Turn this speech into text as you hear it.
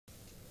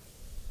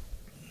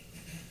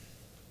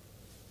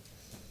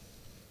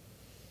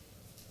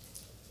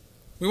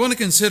We want to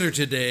consider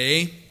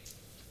today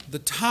the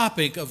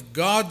topic of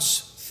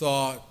God's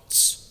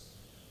thoughts,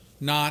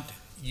 not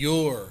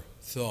your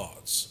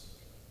thoughts.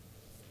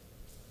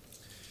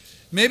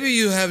 Maybe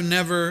you have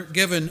never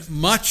given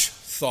much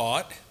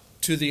thought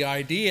to the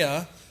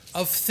idea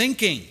of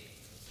thinking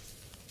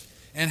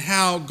and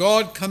how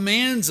God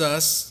commands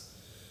us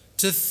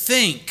to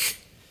think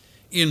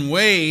in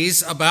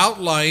ways about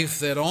life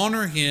that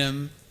honor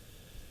Him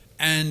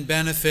and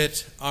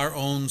benefit our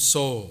own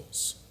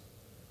souls.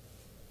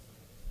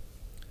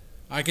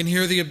 I can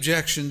hear the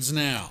objections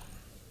now.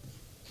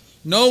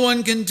 No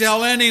one can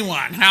tell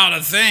anyone how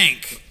to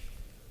think.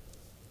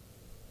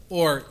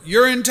 Or,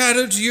 you're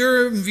entitled to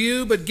your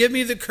view, but give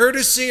me the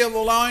courtesy of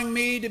allowing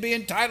me to be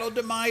entitled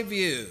to my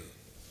view.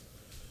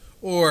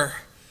 Or,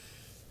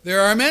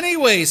 there are many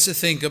ways to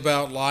think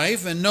about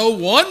life, and no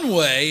one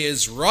way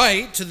is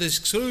right to the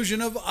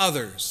exclusion of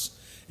others.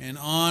 And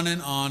on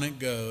it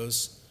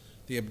goes.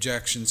 The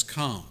objections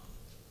come.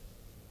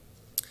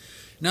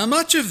 Now,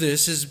 much of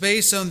this is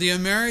based on the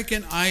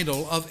American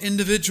idol of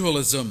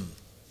individualism,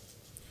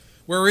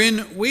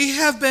 wherein we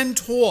have been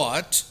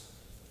taught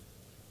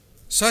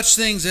such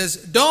things as,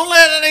 don't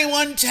let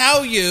anyone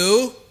tell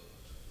you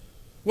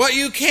what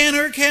you can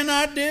or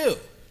cannot do.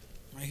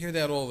 I hear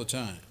that all the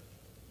time.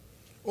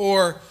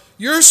 Or,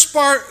 you're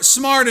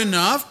smart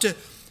enough to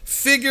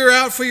figure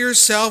out for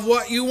yourself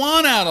what you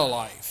want out of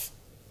life.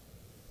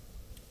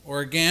 Or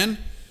again,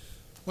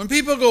 when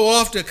people go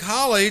off to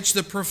college,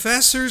 the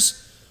professors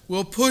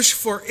will push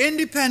for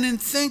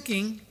independent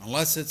thinking,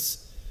 unless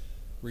it's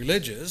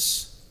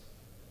religious.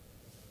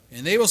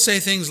 And they will say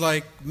things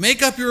like,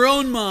 make up your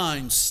own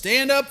mind,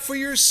 stand up for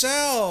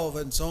yourself,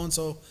 and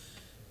so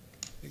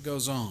it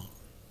goes on.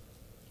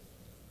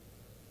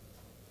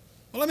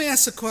 Well, let me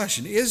ask the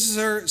question, is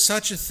there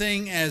such a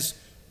thing as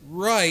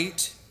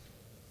right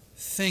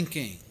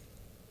thinking?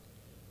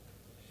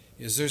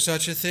 Is there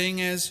such a thing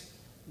as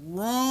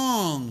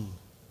wrong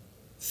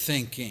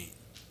thinking?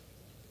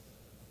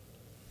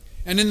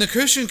 And in the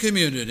Christian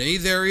community,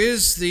 there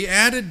is the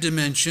added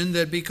dimension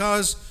that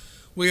because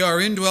we are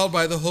indwelled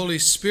by the Holy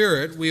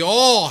Spirit, we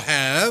all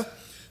have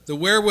the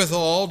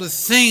wherewithal to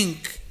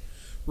think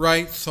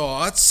right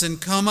thoughts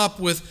and come up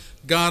with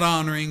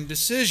God-honoring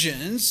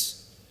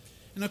decisions.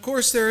 And of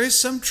course, there is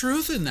some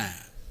truth in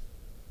that.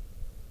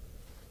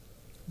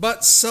 But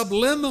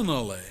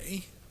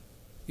subliminally,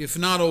 if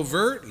not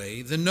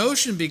overtly, the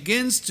notion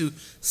begins to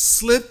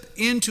slip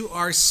into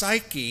our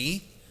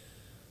psyche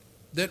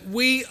that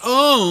we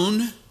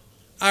own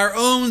our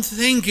own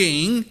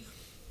thinking,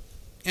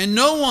 and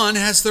no one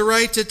has the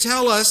right to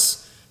tell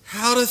us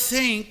how to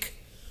think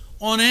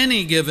on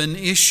any given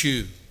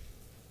issue.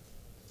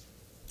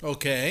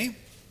 Okay,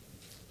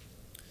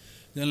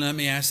 then let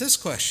me ask this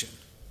question.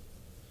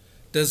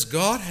 Does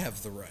God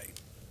have the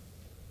right?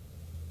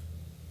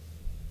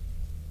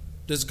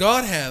 Does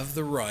God have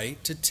the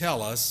right to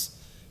tell us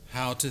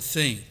how to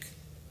think?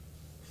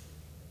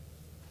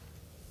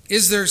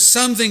 Is there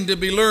something to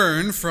be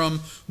learned from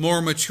more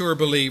mature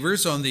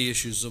believers on the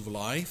issues of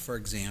life, for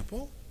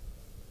example?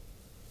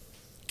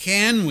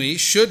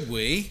 Should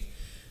we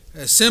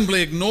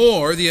simply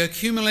ignore the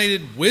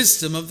accumulated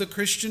wisdom of the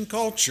Christian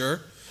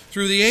culture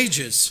through the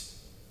ages?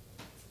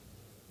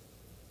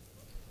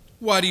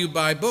 Why do you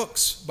buy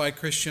books by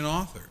Christian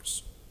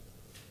authors?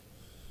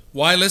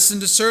 Why listen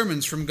to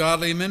sermons from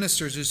godly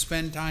ministers who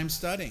spend time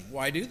studying?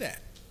 Why do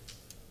that?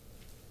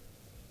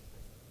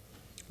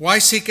 Why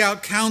seek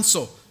out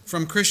counsel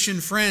from Christian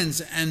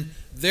friends and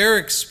their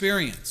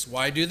experience?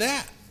 Why do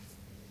that?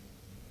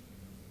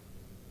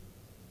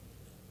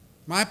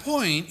 My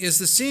point is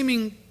the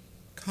seeming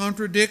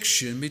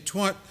contradiction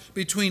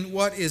between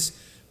what is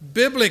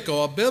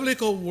biblical, a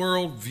biblical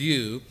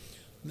worldview,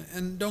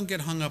 and don't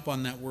get hung up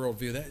on that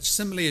worldview. That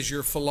simply is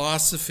your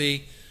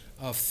philosophy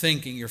of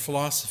thinking, your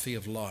philosophy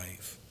of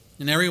life.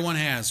 And everyone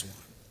has one.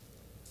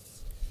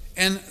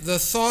 And the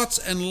thoughts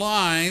and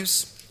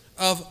lives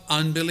of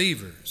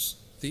unbelievers.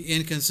 The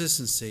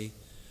inconsistency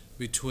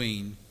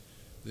between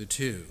the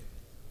two.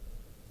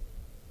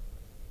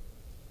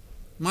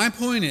 My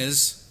point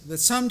is that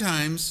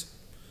sometimes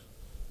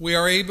we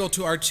are able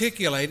to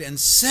articulate and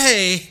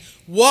say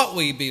what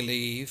we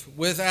believe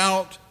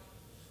without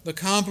the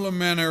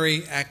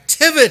complementary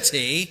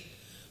activity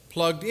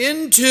plugged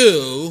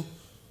into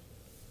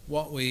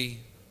what we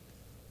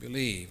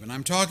believe. And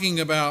I'm talking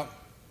about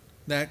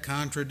that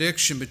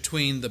contradiction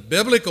between the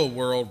biblical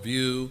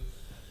worldview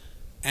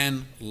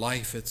and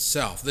life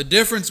itself. The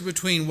difference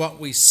between what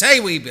we say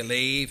we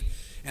believe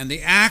and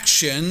the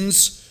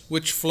actions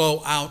which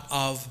flow out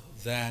of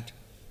that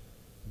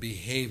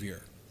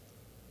behavior.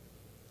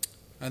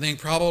 I think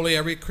probably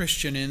every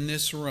Christian in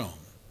this room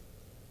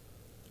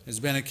has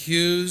been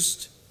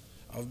accused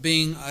of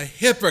being a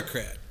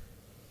hypocrite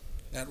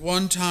at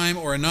one time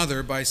or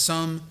another by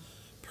some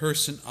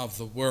person of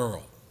the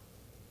world.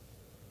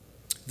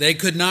 They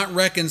could not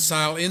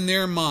reconcile in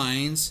their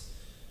minds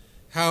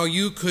how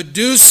you could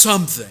do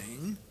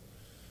something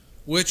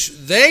which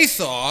they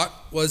thought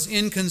was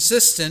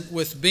inconsistent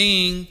with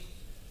being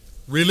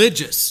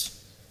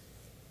religious.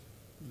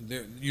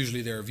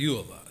 their view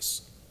of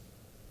us.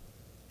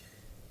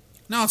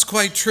 Now, it's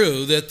quite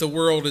true that the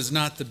world is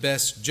not the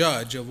best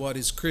judge of what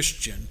is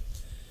Christian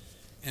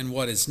and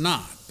what is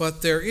not.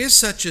 But there is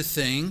such a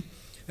thing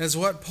as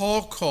what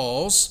Paul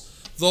calls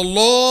the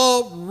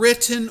law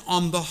written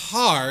on the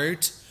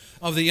heart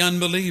of the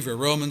unbeliever,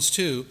 Romans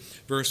 2,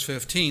 verse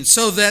 15,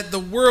 so that the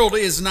world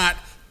is not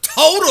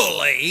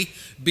totally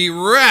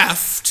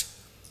bereft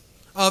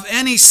of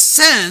any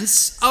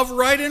sense of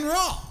right and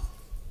wrong.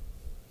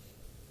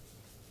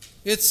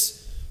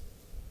 It's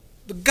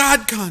the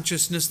God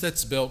consciousness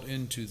that's built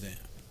into them.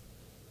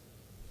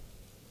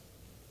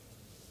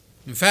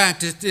 In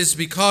fact, it is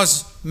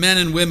because men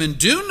and women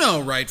do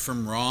know right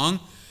from wrong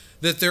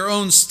that their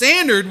own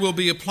standard will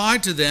be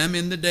applied to them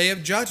in the day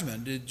of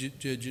judgment.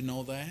 Did you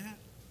know that?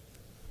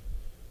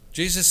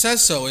 Jesus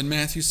says so in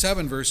Matthew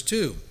 7, verse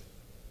 2.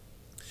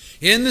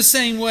 In the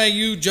same way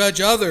you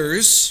judge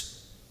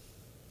others,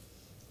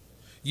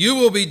 you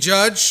will be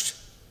judged,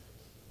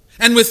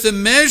 and with the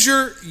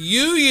measure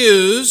you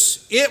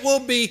use, it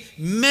will be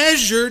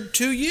measured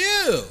to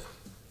you.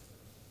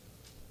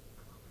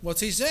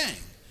 What's he saying?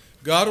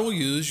 God will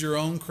use your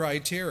own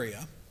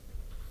criteria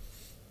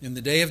in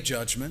the day of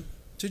judgment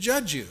to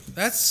judge you.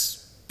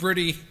 That's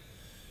pretty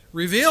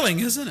revealing,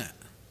 isn't it?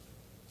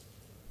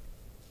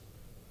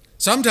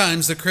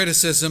 Sometimes the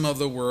criticism of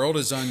the world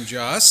is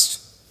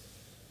unjust,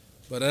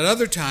 but at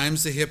other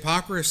times the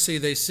hypocrisy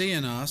they see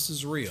in us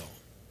is real.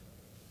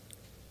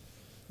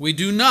 We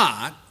do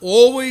not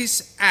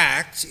always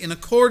act in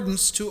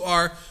accordance to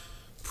our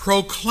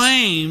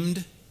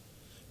proclaimed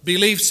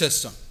belief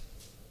system.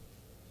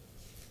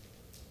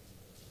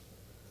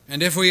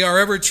 And if we are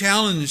ever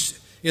challenged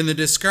in the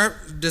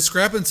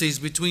discrepancies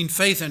between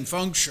faith and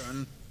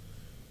function,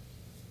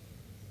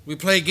 we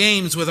play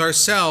games with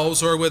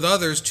ourselves or with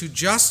others to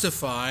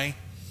justify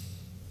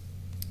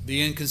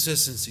the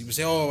inconsistency. We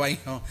say,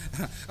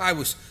 I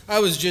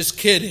was just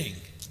kidding.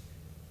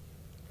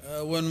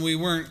 When we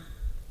weren't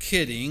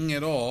kidding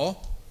at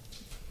all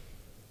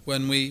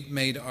when we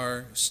made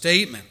our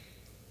statement.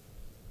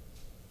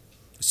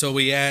 So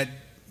we add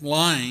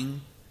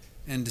lying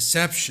and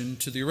deception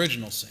to the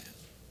original sin.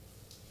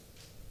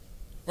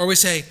 Or we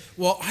say,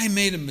 I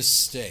made a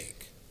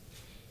mistake.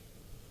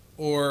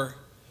 Or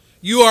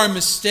you are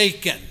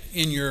mistaken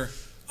in your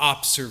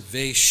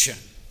observation.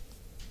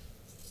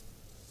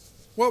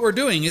 What we're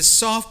doing is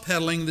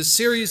soft-pedaling the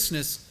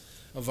seriousness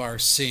of our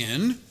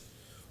sin,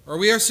 or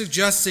we are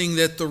suggesting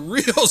that the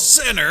real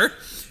sinner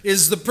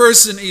is the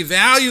person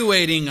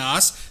evaluating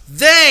us.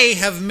 They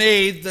have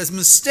made the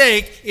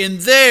mistake in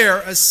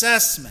their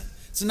assessment.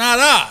 It's not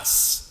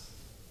us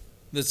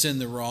that's in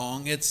the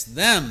wrong. It's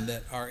them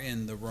that are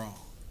in the wrong.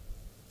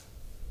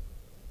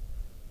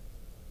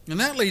 And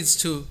that leads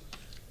to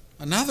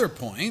another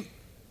point,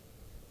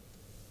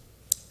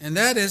 and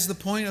that is the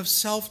point of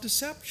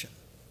self-deception.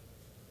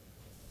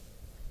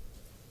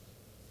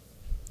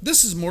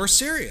 This is more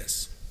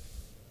serious.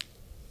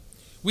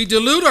 We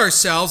delude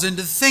ourselves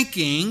into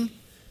thinking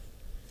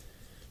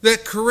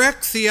that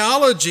correct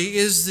theology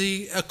is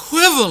the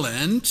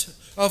equivalent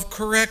of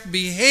correct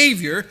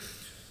behavior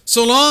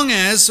so long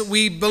as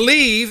we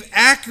believe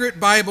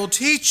accurate Bible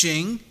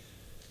teaching.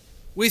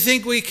 We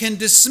think we can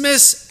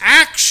dismiss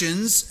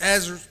actions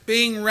as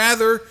being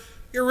rather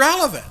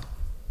irrelevant.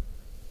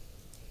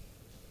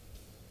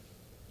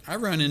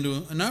 I've run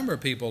into a number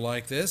of people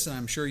like this, and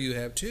I'm sure you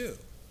have too.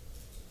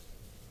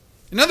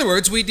 In other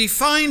words, we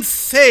define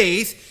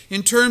faith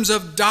in terms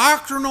of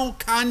doctrinal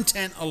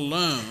content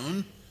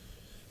alone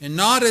and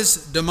not as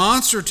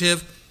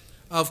demonstrative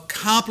of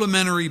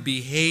complementary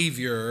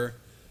behavior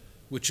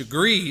which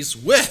agrees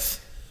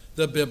with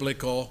the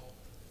biblical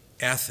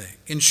ethic.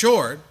 In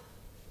short,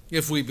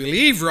 if we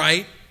believe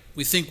right,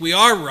 we think we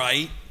are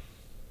right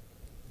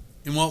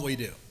in what we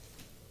do.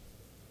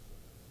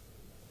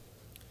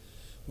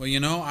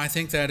 Well, I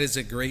think that is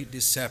a great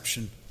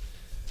deception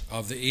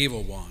of the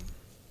evil one.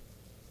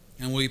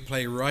 And we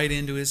play right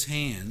into his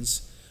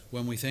hands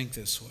when we think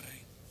this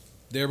way.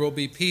 There will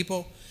be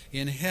people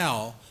in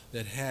hell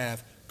that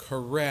have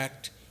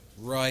correct,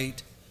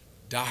 right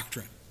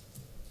doctrine.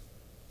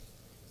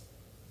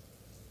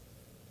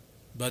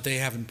 But they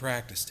haven't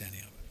practiced any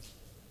of it.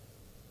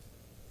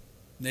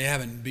 They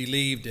haven't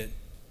believed it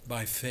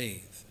by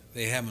faith.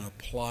 They haven't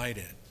applied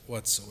it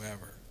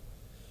whatsoever.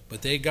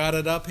 But they got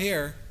it up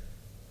here.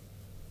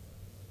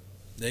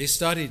 They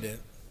studied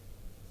it.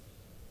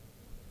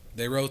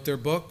 They wrote their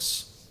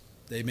books.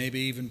 They maybe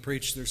even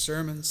preached their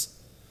sermons.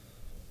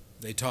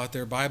 They taught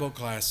their Bible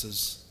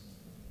classes.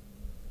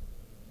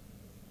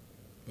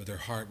 But their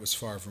heart was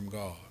far from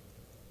God.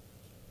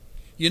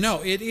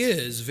 It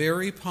is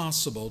very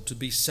possible to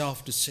be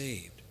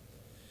self-deceived.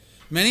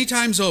 Many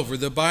times over,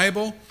 the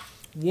Bible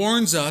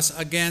warns us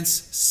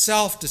against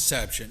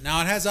self-deception.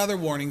 Now, it has other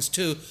warnings,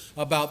 too,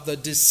 about the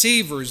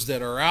deceivers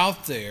that are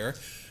out there.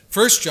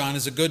 1 John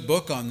is a good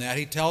book on that.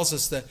 He tells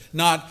us that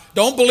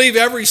don't believe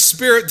every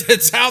spirit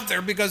that's out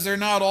there because they're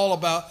not all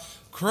about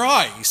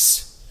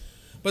Christ.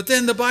 But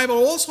then the Bible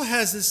also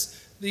has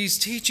these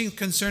teachings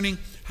concerning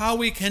how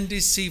we can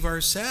deceive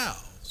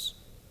ourselves.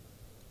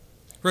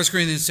 1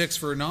 Corinthians 6,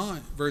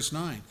 verse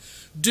 9.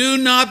 Do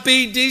not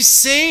be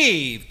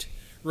deceived,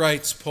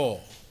 writes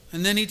Paul.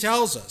 And then he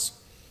tells us,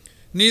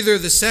 neither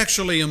the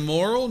sexually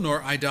immoral,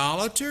 nor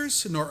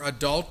idolaters, nor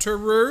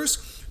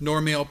adulterers,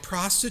 nor male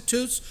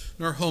prostitutes,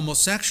 nor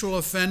homosexual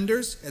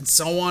offenders, and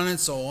so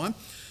on,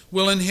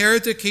 will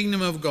inherit the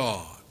kingdom of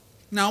God.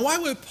 Now, why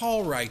would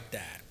Paul write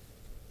that?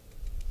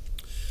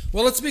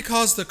 Well, it's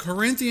because the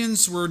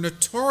Corinthians were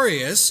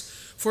notorious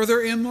for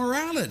their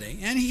immorality.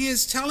 And he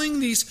is telling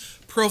these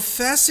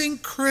professing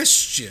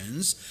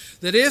Christians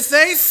that if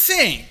they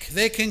think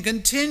they can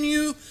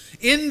continue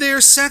in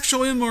their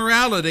sexual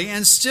immorality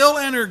and still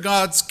enter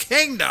God's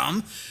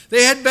kingdom,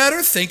 they had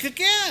better think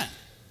again.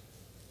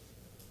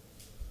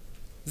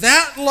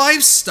 That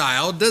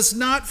lifestyle does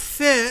not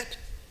fit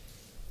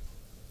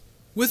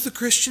with the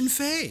Christian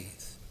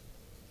faith.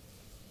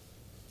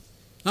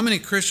 How many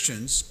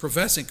Christians,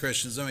 professing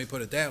Christians, let me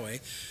put it that way,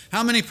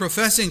 how many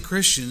professing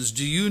Christians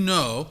do you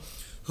know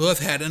who have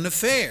had an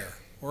affair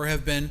or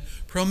have been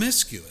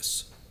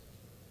promiscuous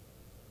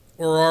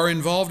or are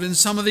involved in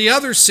some of the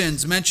other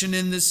sins mentioned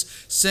in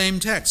this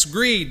same text?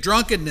 Greed,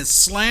 drunkenness,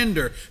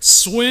 slander,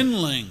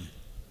 swindling.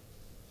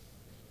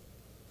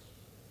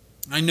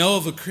 I know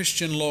of a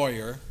Christian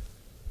lawyer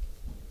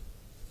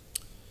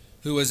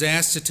who was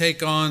asked to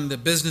take on the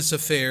business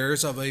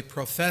affairs of a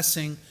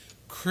professing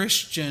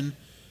Christian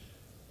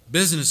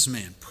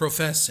businessman,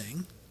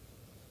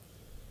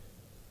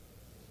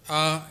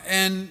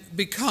 and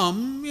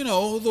become,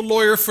 the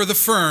lawyer for the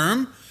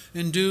firm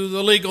and do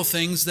the legal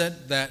things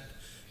that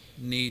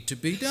need to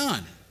be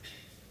done.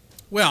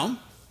 Well,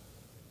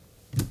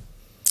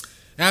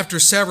 after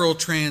several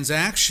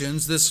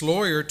transactions, this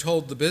lawyer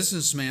told the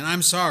businessman,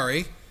 I'm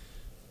sorry,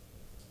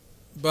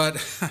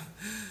 but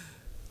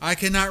I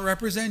cannot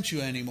represent you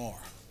anymore.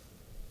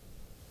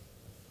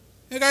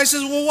 The guy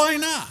says, well, why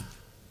not?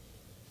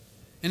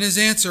 And his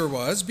answer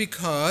was,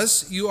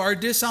 because you are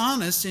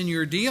dishonest in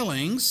your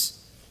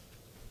dealings,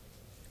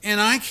 and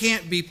I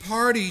can't be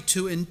party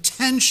to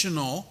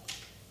intentional,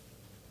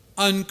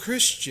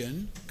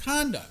 unchristian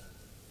conduct.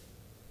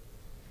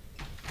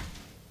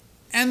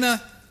 And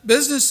the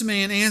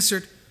businessman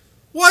answered,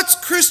 what's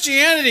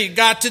Christianity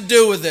got to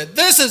do with it?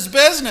 This is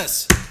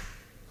business.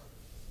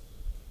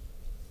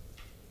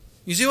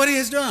 You see what he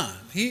has done?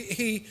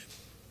 He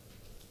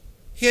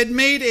had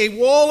made a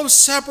wall of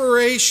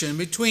separation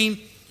between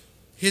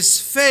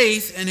his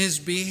faith and his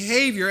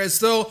behavior as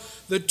though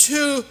the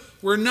two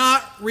were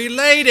not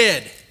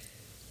related.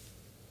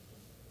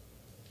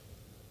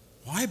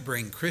 Why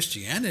bring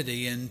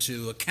Christianity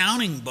into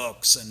accounting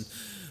books and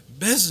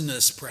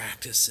business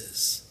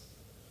practices?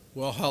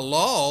 Well,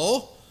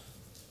 hello.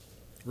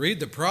 Read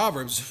the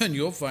Proverbs and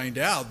you'll find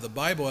out the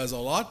Bible has a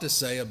lot to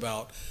say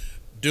about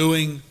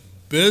doing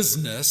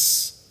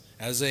business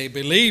as a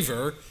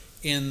believer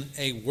in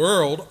a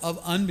world of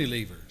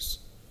unbelievers.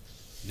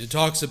 And it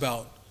talks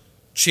about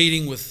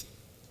cheating with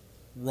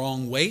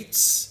wrong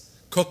weights,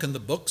 cooking the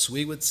books,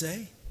 we would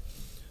say.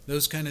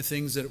 Those kind of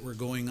things that were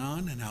going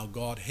on and how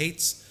God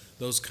hates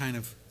those kind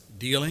of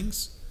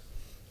dealings.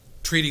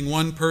 Treating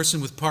one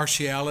person with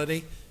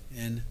partiality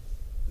and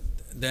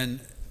then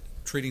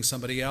treating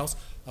somebody else.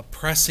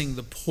 Oppressing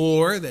the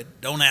poor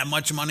that don't have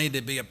much money to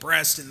be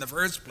oppressed in the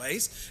first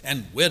place.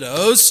 And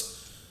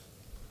widows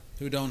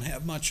who don't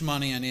have much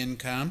money and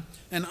income.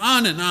 And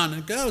on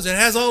it goes. It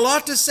has a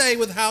lot to say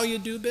with how you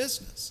do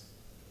business.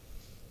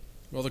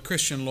 Well, the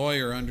Christian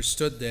lawyer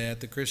understood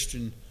that.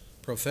 The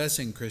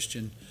professing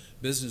Christian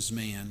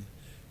businessman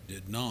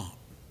did not.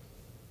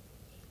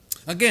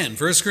 Again,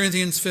 1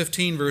 Corinthians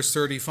 15, verse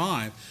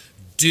 35.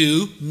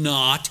 Do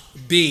not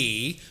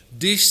be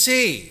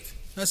deceived.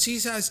 Now, see,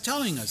 he's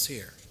telling us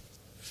here.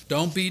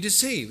 Don't be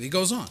deceived. He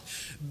goes on.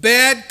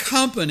 Bad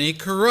company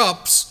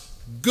corrupts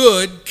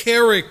good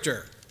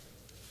character.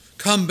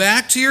 Come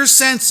back to your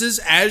senses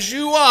as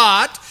you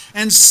ought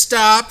and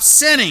stop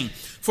sinning.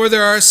 For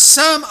there are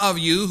some of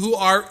you who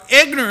are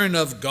ignorant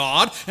of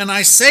God, and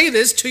I say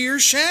this to your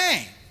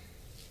shame.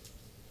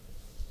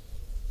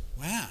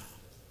 Wow.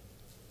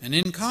 And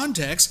in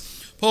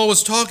context, Paul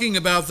was talking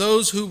about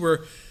those who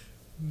were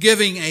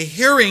giving a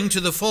hearing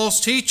to the false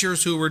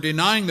teachers who were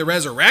denying the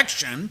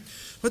resurrection,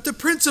 but the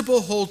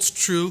principle holds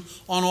true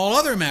on all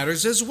other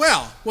matters as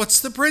well. What's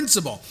the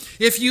principle?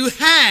 If you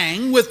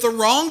hang with the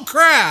wrong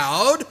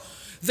crowd,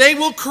 they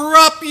will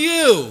corrupt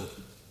you.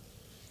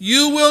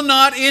 You will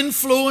not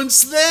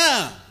influence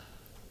them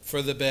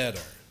for the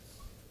better.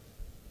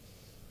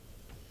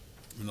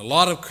 And a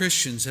lot of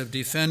Christians have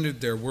defended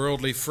their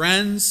worldly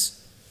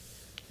friends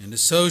and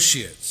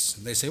associates.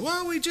 And they say,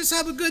 well, we just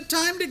have a good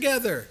time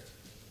together.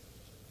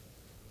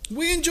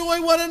 We enjoy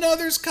one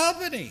another's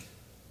company.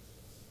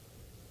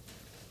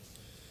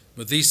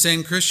 But these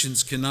same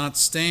Christians cannot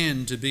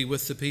stand to be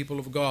with the people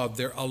of God,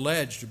 their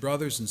alleged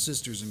brothers and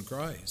sisters in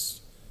Christ.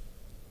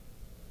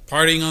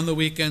 Partying on the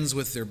weekends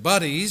with their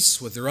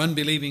buddies, with their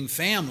unbelieving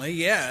family,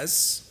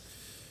 yes.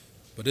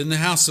 But in the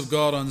house of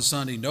God on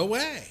Sunday, no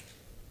way.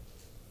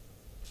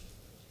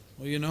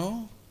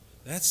 Well,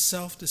 that's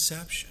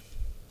self-deception.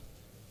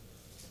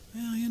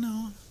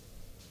 Well,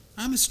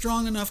 I'm a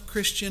strong enough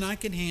Christian, I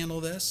can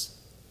handle this.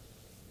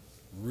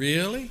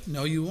 Really?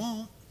 No, you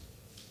won't.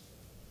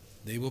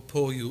 They will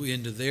pull you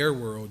into their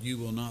world. You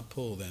will not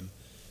pull them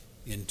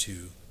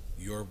into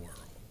your world.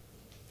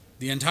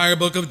 The entire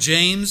book of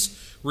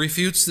James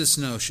refutes this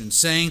notion,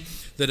 saying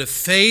that a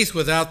faith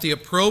without the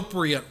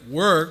appropriate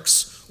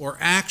works or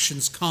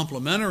actions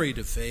complementary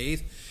to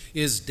faith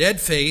is dead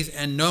faith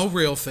and no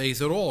real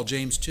faith at all.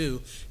 James 2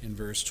 in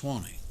verse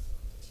 20.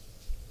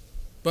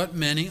 But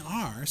many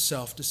are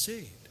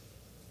self-deceived.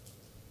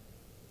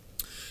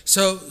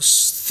 So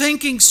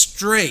thinking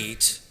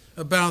straight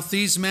about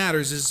these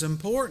matters is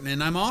important,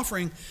 and I'm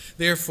offering,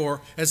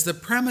 therefore, as the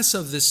premise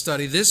of this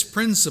study, this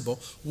principle: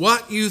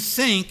 what you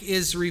think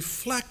is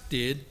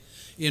reflected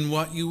in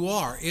what you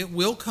are. It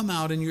will come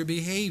out in your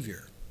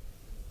behavior.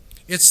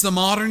 It's the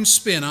modern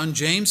spin on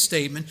James'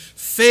 statement: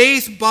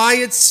 faith by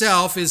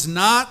itself is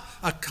not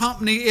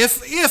accompanied,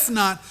 if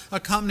not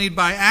accompanied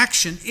by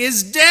action,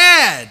 is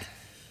dead.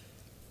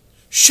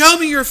 Show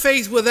me your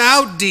faith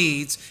without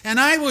deeds, and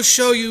I will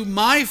show you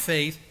my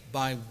faith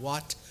by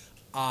what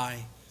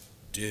I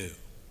do.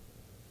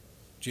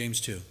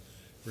 James 2,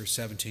 verse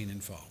 17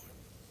 and following.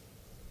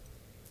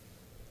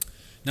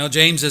 Now,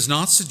 James is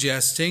not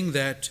suggesting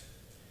that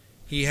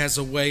he has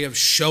a way of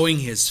showing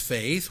his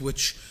faith,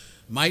 which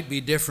might be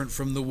different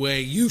from the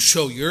way you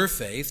show your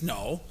faith.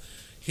 No,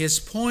 his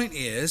point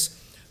is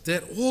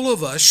that all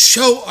of us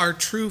show our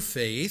true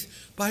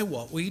faith by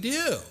what we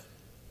do.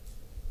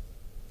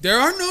 There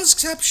are no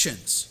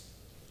exceptions.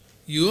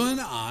 You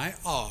and I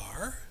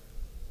are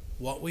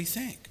what we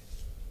think.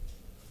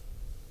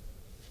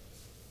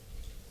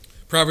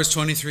 Proverbs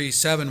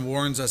 23:7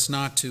 warns us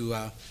not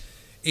to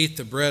eat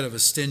the bread of a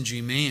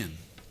stingy man.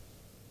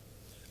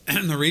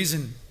 And the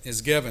reason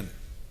is given.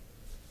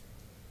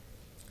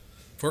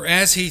 For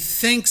as he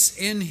thinks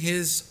in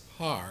his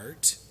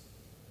heart,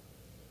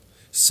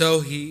 so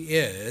he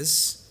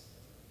is.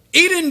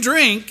 Eat and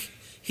drink,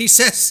 he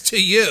says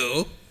to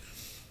you,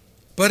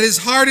 but his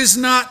heart is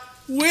not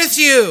with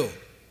you.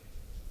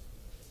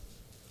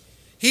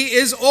 He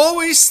is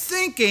always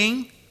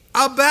thinking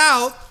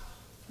about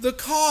the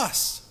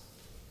cost.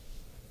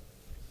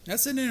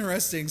 That's an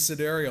interesting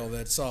scenario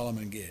that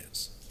Solomon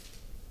gives.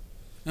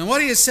 And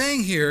what he is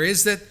saying here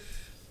is that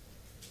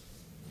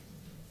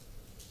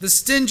the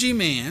stingy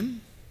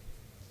man,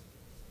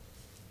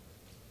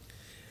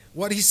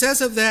 what he says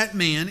of that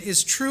man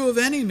is true of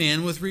any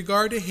man with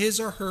regard to his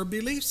or her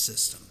belief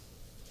system.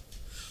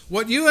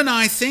 What you and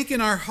I think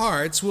in our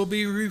hearts will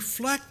be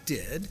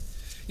reflected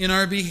in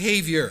our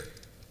behavior.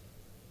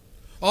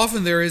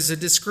 Often there is a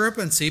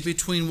discrepancy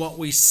between what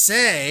we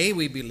say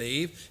we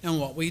believe and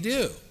what we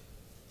do.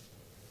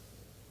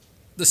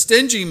 The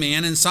stingy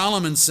man in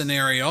Solomon's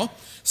scenario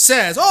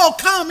says, "Oh,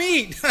 come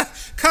eat,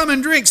 come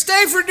and drink,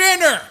 stay for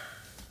dinner."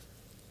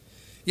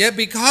 Yet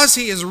because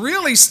he is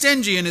really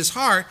stingy in his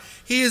heart,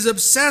 he is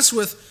obsessed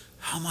with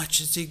how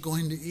much is he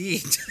going to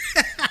eat?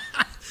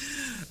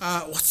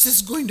 What's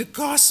this going to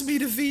cost me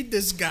to feed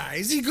this guy?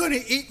 Is he going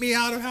to eat me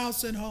out of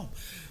house and home?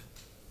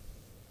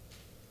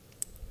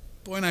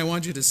 The point I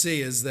want you to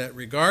see is that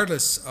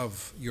regardless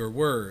of your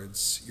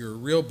words, your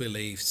real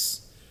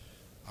beliefs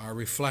are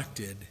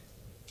reflected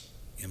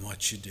in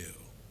what you do.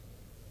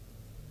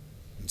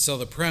 And so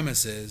the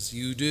premise is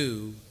you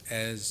do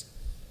as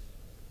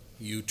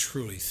you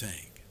truly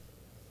think.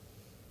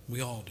 We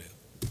all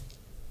do.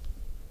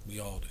 We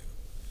all do.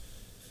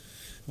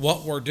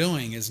 What we're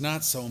doing is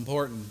not so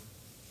important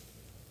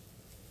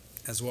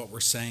as what we're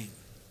saying.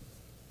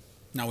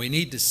 Now, we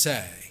need to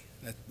say,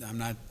 that I'm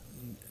not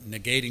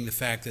negating the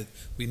fact that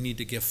we need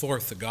to give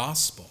forth the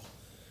gospel,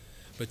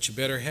 but you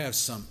better have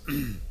some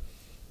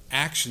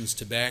actions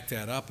to back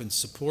that up and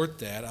support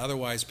that.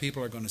 Otherwise,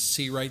 people are going to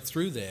see right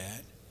through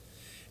that,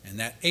 and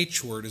that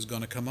H word is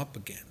going to come up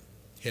again.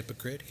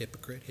 Hypocrite,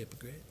 hypocrite,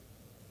 hypocrite.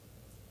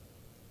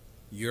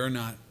 You're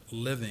not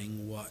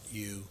living what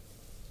you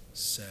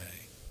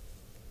say.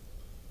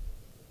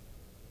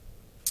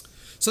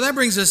 So that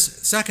brings us,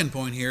 second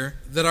point here,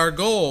 that our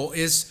goal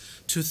is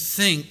to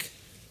think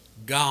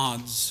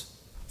God's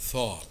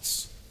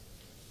thoughts.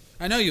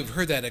 I know you've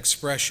heard that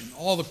expression.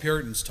 All the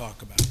Puritans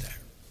talk about that.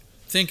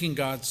 Thinking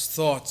God's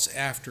thoughts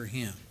after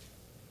Him.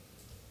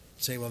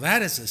 Say, well,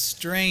 that is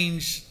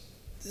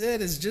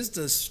just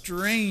a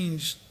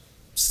strange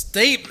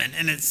statement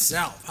in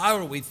itself. How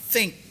do we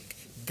think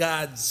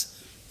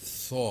God's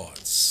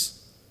thoughts?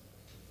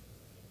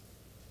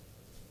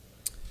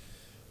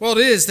 Well,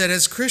 it is that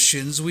as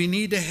Christians, we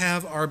need to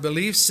have our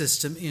belief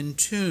system in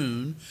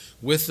tune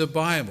with the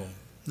Bible.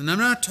 And I'm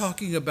not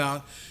talking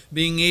about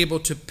being able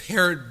to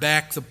parrot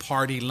back the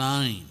party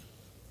line.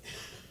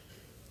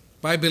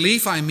 By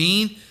belief, I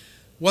mean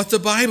what the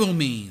Bible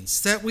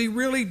means, that we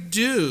really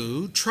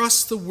do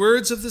trust the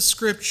words of the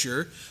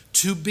Scripture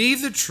to be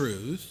the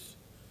truth,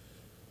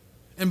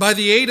 and by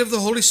the aid of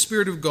the Holy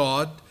Spirit of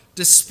God,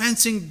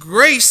 dispensing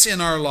grace in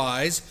our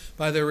lives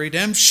by the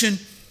redemption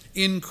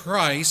in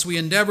Christ, we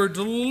endeavor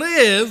to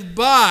live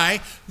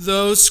by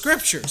those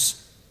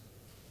Scriptures.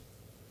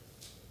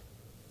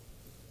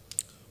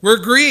 We're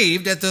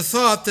grieved at the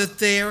thought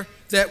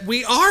that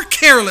we are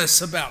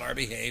careless about our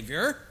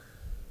behavior,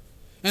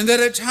 and that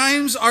at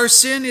times our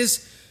sin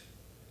is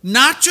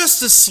not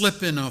just a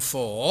slip and a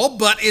fall,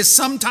 but is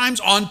sometimes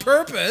on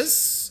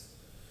purpose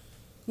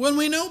when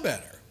we know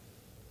better.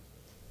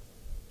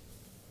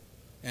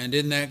 And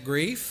in that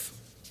grief,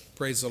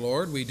 praise the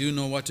Lord, we do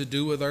know what to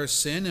do with our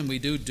sin, and we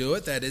do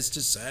it. That is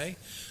to say,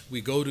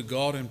 we go to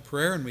God in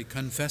prayer and we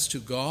confess to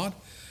God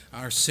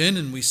our sin,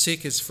 and we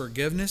seek His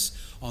forgiveness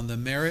on the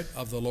merit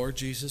of the Lord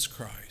Jesus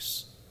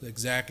Christ.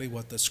 Exactly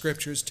what the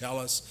Scriptures tell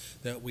us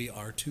that we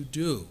are to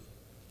do.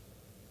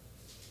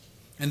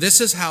 And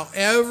this is how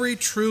every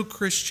true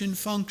Christian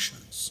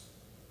functions.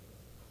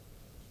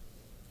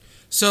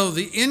 So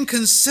the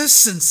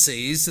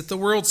inconsistencies that the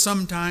world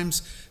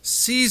sometimes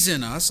sees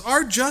in us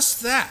are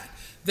just that.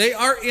 They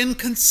are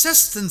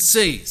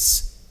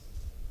inconsistencies.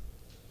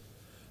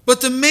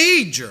 But the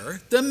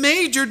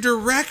major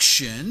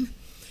direction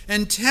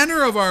and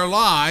tenor of our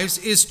lives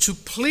is to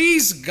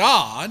please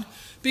God,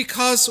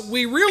 because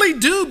we really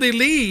do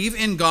believe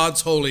in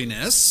God's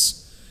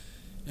holiness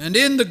and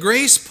in the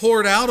grace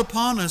poured out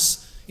upon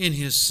us in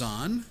His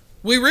Son.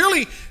 We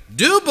really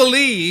do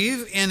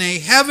believe in a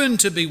heaven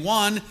to be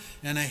won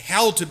and a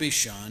hell to be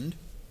shunned.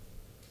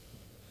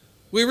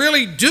 We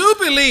really do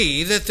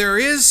believe that there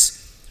is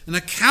an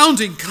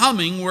accounting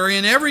coming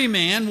wherein every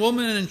man,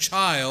 woman, and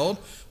child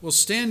will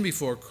stand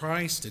before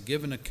Christ to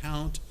give an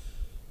account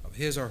of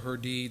his or her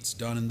deeds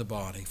done in the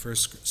body. 2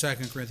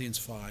 Corinthians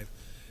 5,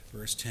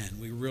 verse 10.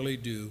 We really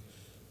do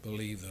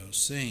believe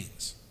those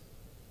things.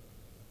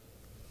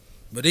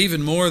 But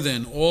even more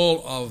than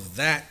all of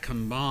that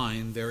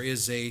combined, there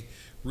is a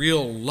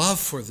real love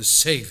for the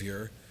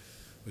Savior,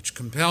 which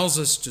compels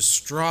us to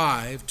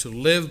strive to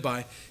live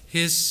by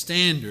His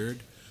standard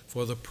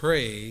for the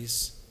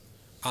praise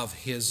of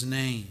His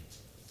name,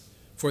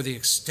 for the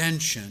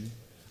extension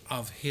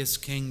of His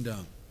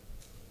kingdom.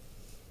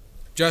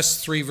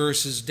 Just 3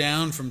 verses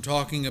down from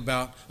talking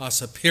about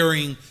us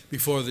appearing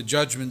before the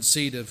judgment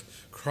seat of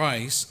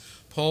Christ,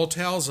 Paul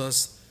tells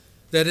us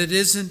that it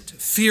isn't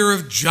fear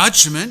of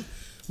judgment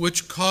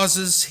which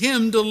causes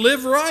him to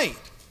live right.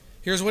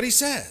 Here's what he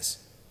says.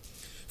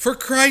 For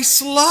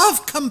Christ's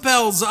love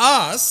compels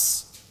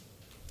us,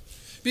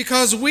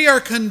 because we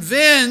are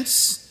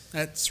convinced,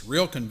 that's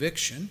real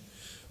conviction,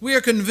 we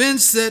are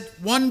convinced that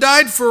one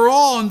died for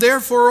all, and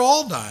therefore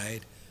all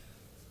died.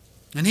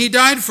 And He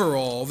died for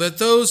all, that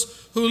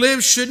those who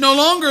live should no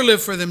longer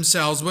live for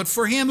themselves, but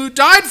for Him who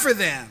died for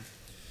them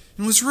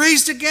and was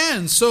raised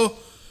again. So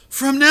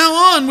from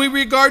now on we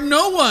regard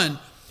no one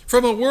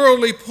from a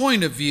worldly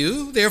point of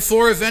view.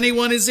 Therefore, if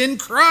anyone is in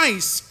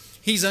Christ,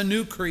 he's a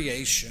new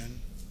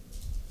creation.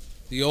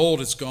 The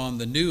old is gone,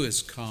 the new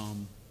has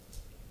come.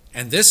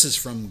 And this is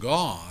from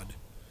God,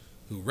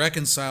 who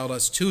reconciled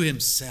us to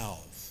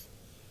Himself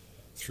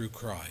through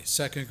Christ.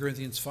 2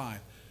 Corinthians 5,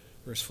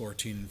 verse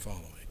 14 and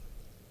following.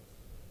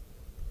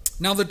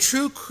 Now, the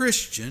true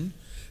Christian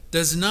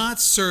does not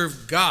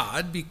serve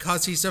God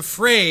because he's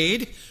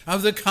afraid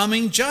of the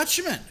coming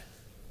judgment.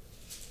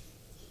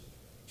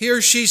 He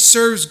or she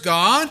serves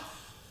God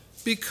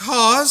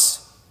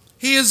because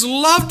he is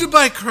loved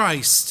by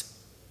Christ,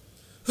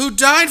 who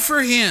died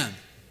for him,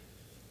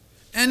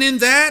 and in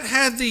that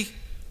had the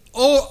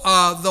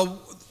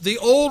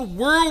old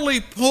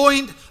worldly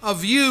point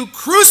of view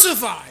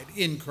crucified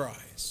in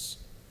Christ.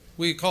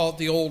 We call it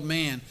the old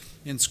man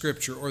in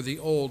Scripture, or the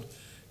old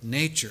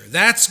nature.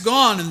 That's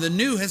gone and the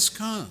new has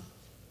come.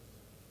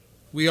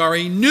 We are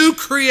a new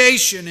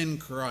creation in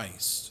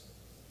Christ.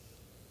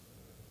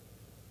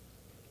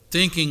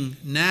 Thinking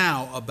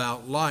now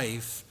about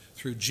life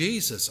through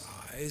Jesus'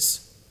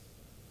 eyes,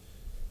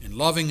 and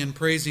loving and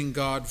praising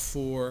God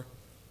for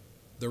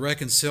the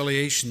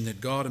reconciliation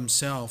that God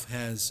Himself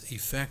has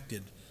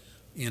effected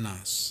in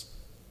us.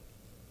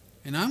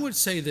 And I would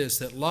say this,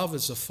 that love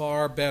is a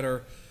far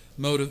better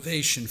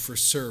motivation for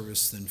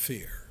service than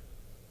fear.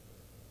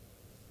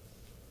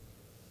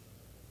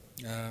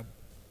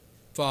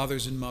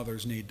 Fathers and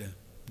mothers need to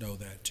know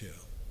that too.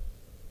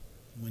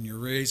 When you're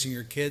raising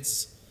your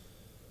kids,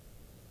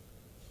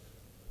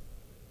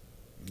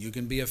 you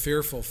can be a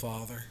fearful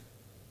father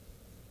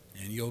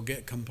and you'll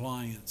get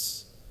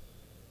compliance.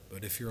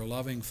 But if you're a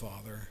loving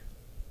father,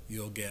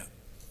 you'll get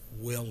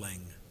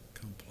willing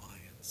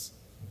compliance.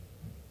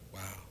 Wow.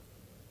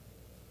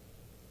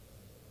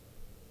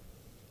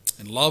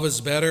 And love is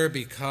better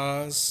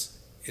because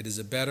it is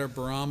a better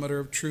barometer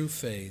of true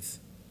faith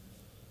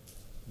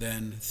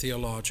than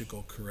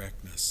theological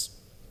correctness.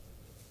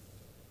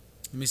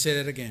 Let me say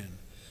that again.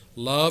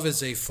 Love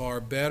is a far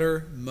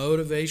better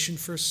motivation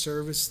for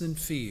service than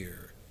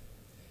fear,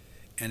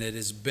 and it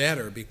is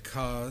better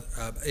because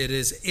it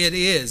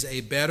is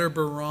a better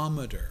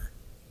barometer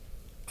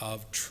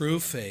of true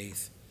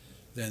faith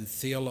than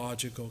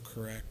theological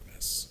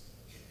correctness.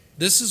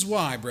 This is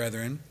why,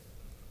 brethren,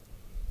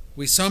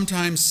 we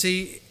sometimes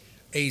see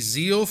a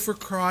zeal for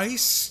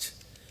Christ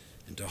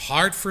and a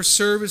heart for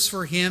service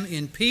for Him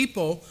in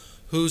people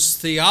whose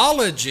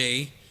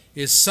theology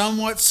is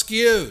somewhat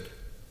skewed.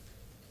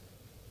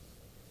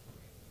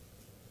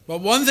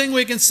 But one thing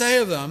we can say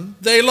of them,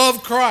 they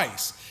love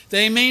Christ.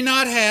 They may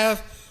not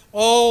have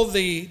all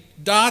the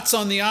dots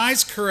on the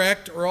I's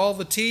correct or all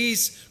the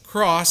T's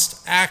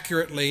crossed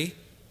accurately,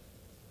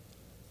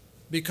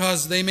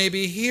 because they may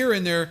be here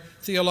in their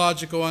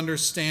theological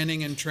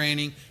understanding and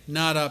training,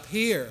 not up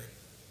here.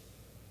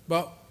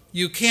 But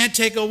you can't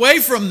take away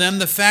from them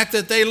the fact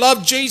that they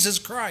love Jesus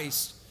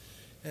Christ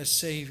as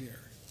Savior.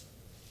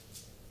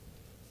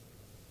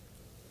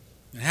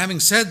 And having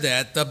said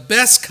that, the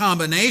best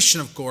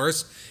combination, of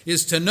course,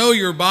 is to know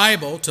your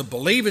Bible, to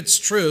believe its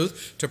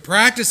truth, to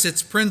practice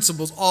its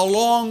principles,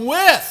 along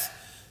with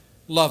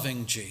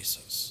loving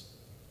Jesus.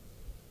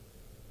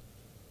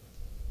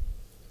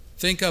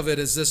 Think of it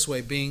as this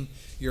way, being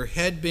your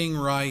head being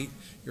right,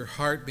 your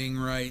heart being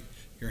right,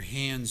 your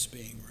hands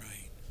being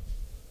right.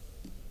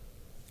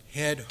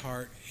 Head,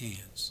 heart,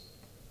 hands.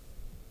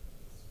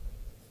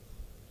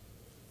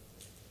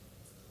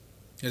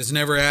 It is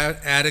never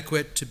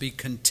adequate to be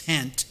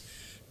content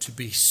to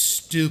be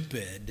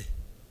stupid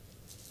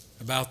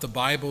about the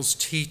Bible's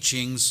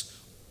teachings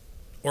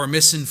or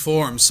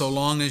misinformed, so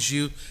long as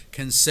you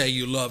can say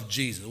you love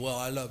Jesus. Well,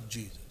 I love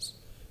Jesus.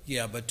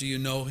 Yeah, but do you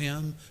know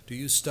him? Do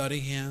you study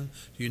him?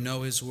 Do you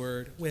know his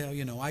word? Well,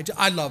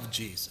 I love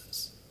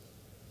Jesus.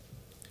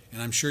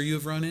 And I'm sure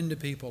you've run into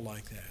people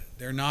like that.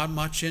 They're not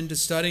much into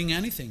studying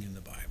anything in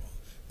the Bible.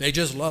 They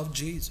just love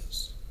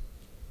Jesus.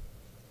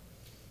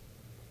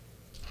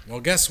 Well,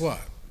 guess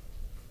what?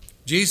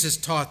 Jesus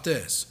taught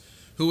this.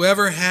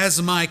 Whoever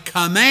has my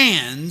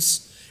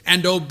commands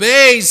and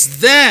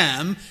obeys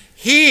them,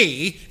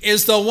 he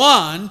is the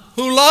one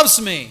who loves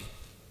me.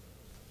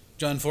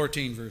 John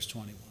 14, verse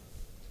 21.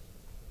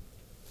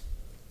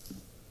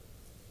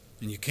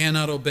 And you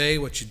cannot obey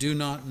what you do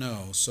not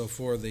know. So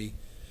for the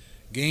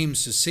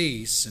games to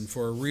cease and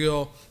for a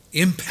real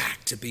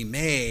impact to be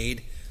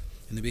made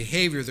in the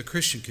behavior of the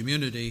Christian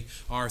community,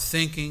 our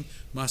thinking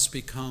must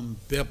become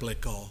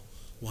biblical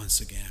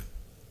once again.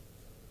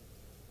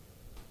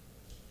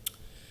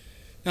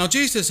 Now,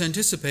 Jesus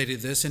anticipated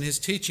this in his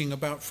teaching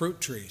about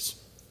fruit trees.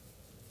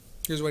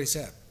 Here's what he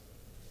said.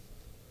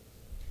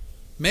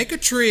 Make a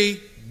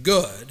tree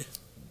good,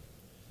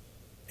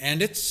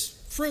 and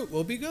its fruit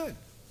will be good.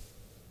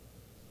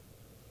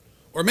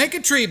 Or make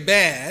a tree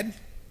bad,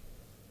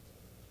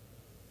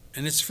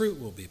 and its fruit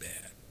will be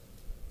bad.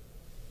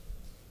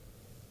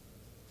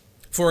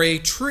 For a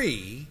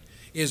tree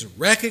is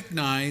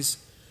recognized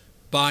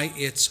by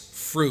its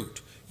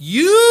fruit.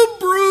 You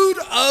brood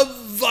of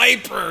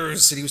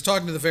vipers, and he was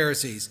talking to the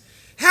Pharisees,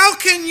 how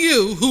can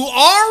you, who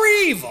are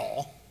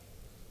evil,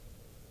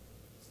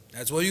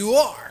 that's what you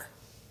are,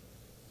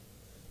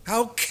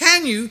 how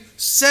can you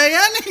say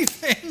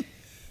anything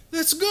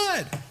that's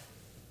good?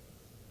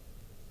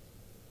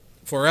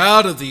 For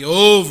out of the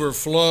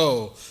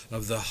overflow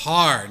of the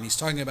heart, and he's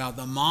talking about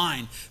the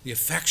mind, the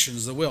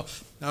affections, the will,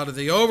 out of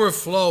the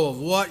overflow of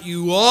what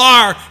you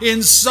are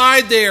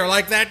inside there,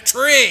 like that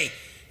tree,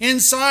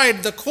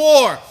 inside the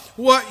core,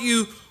 what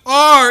you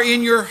are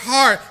in your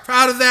heart,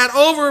 out of that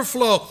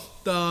overflow,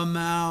 the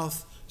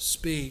mouth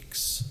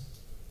speaks.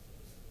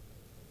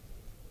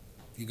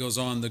 He goes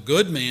on, the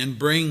good man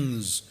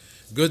brings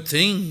good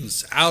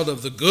things out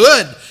of the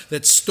good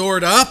that's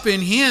stored up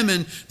in him,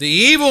 and the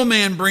evil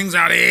man brings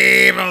out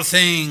evil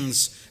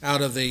things out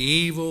of the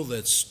evil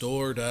that's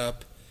stored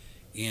up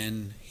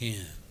in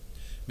him.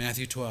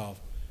 Matthew 12,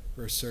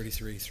 verse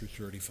 33 through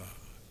 35.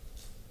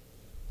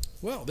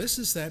 Well, this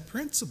is that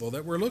principle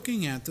that we're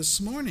looking at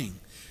this morning.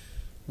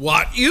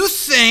 What you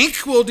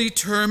think will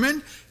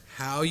determine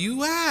how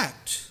you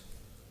act.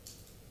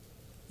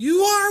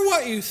 You are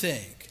what you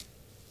think.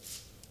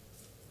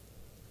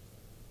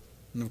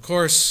 And of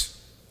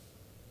course,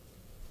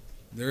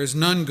 there is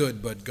none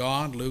good but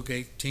God, Luke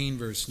 18,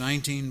 verse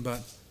 19,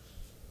 but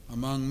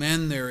among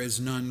men there is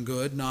none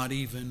good, not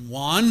even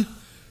one,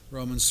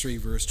 Romans 3,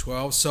 verse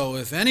 12. So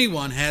if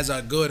anyone has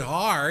a good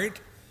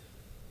heart,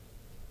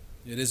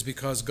 it is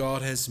because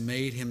God has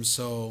made him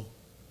so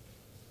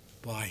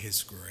by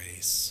his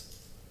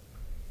grace.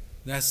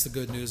 That's the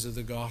good news of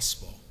the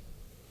gospel.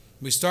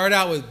 We start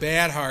out with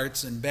bad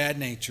hearts and bad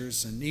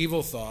natures and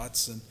evil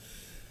thoughts and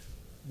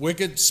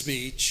wicked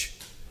speech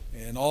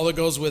and all that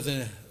goes with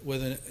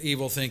an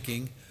evil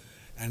thinking,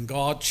 and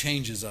God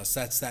changes us.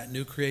 That's that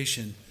new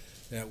creation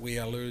that we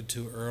alluded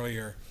to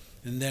earlier.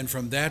 And then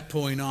from that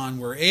point on,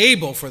 we're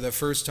able for the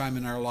first time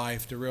in our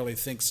life to really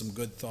think some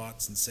good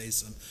thoughts and say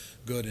some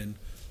good and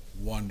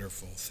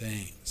wonderful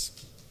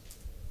things.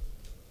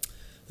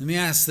 Let me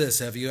ask this.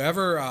 Have you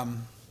ever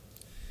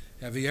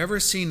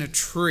seen a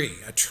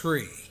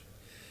tree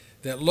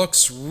that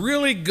looks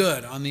really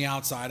good on the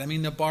outside? I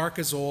mean, the bark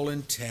is all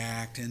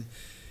intact, and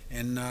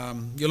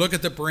you look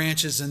at the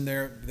branches and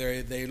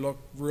they look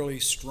really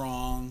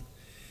strong.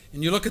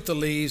 And you look at the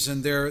leaves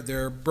and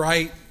they're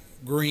bright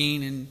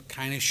green and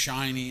kind of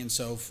shiny and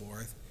so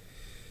forth.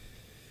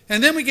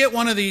 And then we get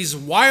one of these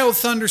wild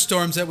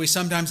thunderstorms that we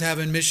sometimes have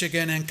in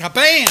Michigan, and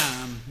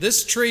kabam!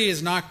 This tree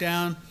is knocked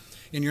down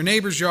in your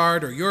neighbor's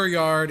yard or your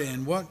yard,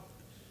 and what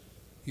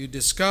you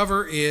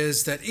discover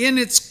is that in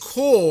its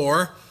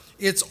core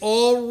It's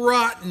all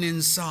rotten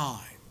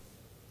inside.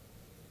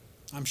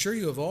 I'm sure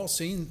you have all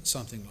seen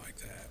something like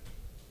that.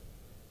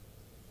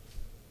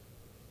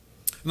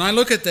 And I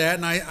look at that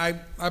and I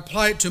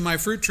apply it to my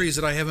fruit trees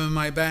that I have in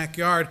my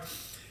backyard.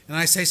 And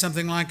I say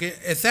something like,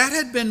 if that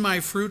had been my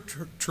fruit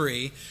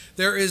tree,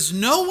 there is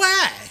no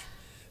way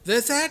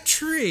that that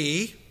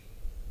tree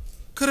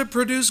could have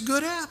produced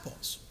good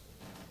apples.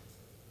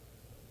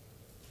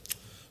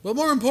 But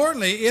more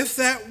importantly, if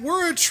that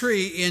were a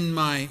tree in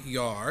my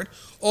yard,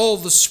 all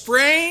the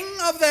spraying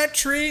of that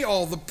tree,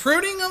 all the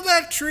pruning of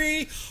that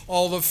tree,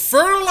 all the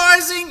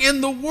fertilizing in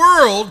the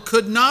world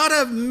could not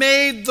have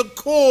made the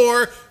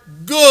core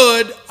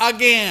good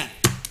again.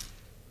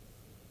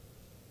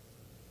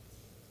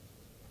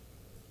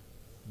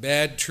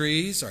 Bad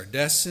trees are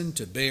destined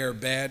to bear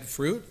bad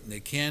fruit. They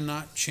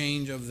cannot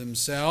change of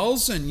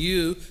themselves, and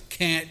you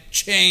can't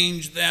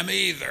change them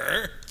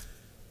either.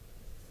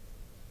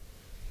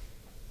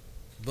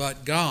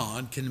 But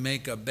God can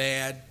make a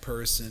bad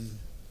person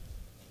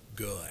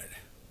good.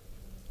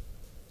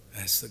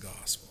 That's the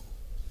gospel.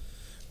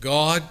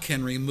 God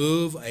can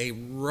remove a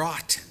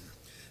rotten,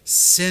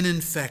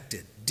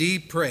 sin-infected,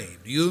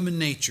 depraved human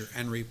nature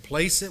and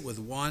replace it with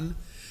one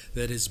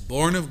that is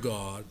born of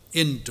God,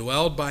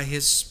 indwelled by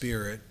His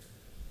Spirit,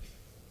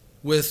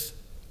 with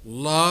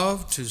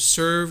love to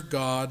serve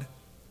God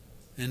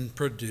and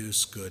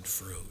produce good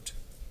fruit.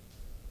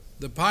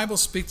 The Bible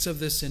speaks of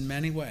this in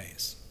many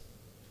ways.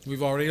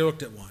 We've already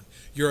looked at one.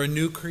 You're a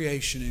new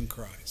creation in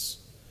Christ.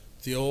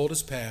 The old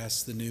is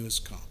past, the new is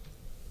come.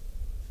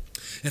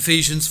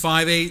 Ephesians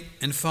 5:8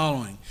 and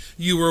following.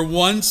 You were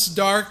once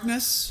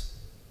darkness,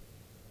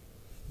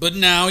 but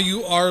now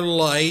you are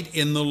light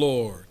in the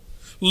Lord.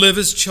 Live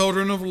as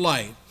children of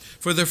light.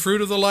 For the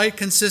fruit of the light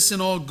consists in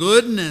all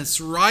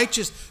goodness,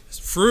 righteousness,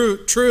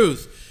 fruit,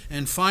 truth,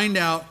 and find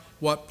out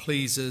what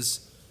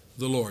pleases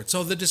the Lord.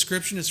 So the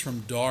description is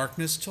from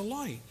darkness to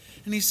light.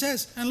 And he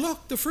says, and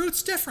look, the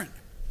fruit's different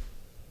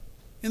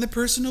in the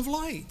person of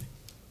light.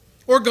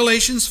 Or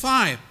Galatians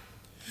 5.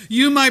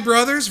 You, my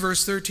brothers,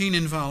 verse 13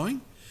 and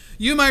following,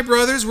 you, my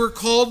brothers, were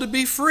called to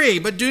be free,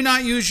 but do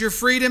not use your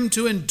freedom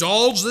to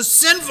indulge the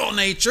sinful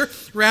nature.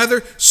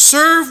 Rather,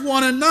 serve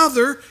one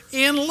another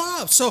in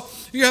love. So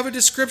you have a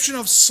description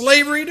of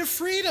slavery to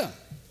freedom.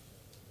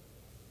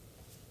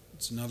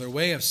 It's another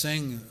way of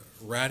saying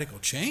radical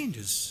change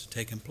has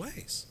taken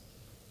place.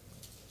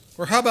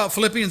 Or how about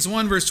Philippians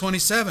 1, verse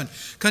 27?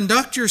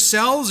 Conduct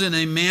yourselves in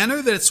a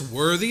manner that's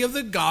worthy of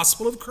the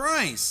gospel of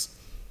Christ.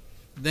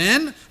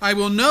 Then I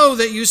will know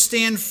that you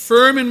stand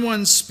firm in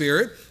one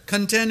spirit,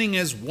 contending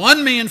as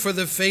one man for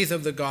the faith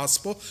of the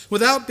gospel,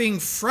 without being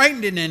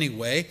frightened in any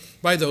way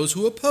by those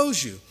who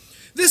oppose you.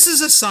 This is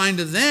a sign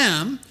to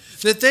them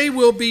that they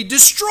will be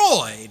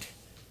destroyed,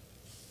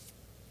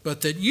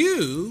 but that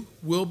you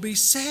will be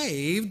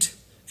saved,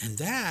 and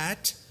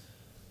that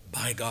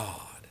by God.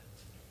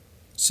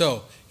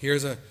 So,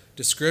 here's a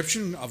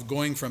description of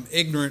going from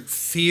ignorant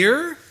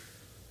fear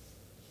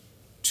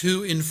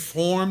to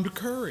informed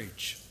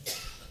courage.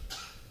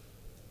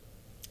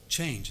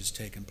 Change has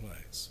taken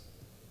place.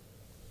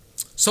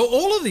 So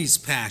all of these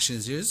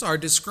passages are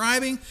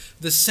describing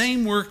the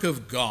same work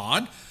of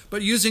God,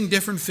 but using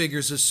different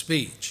figures of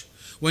speech.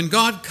 When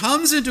God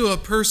comes into a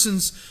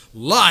person's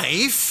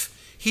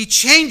life, He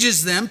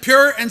changes them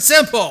pure and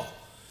simple.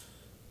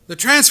 The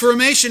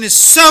transformation is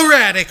so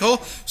radical,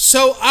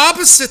 so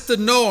opposite the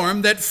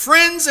norm, that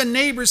friends and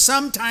neighbors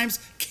sometimes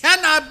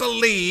cannot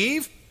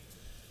believe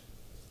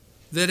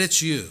that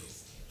it's you.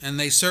 And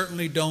they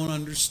certainly don't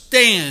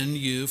understand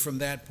you from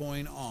that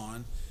point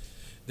on.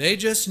 They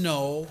just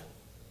know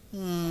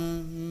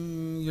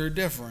you're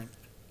different.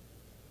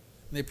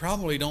 They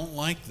probably don't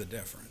like the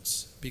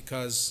difference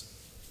because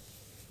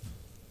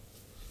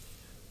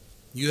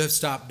you have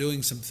stopped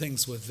doing some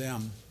things with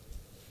them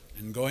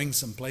and going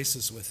some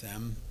places with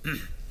them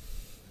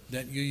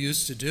that you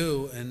used to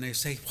do, and they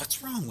say,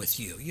 what's wrong with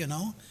you? You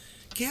know,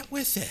 get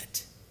with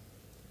it.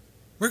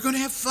 We're going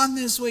to have fun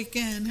this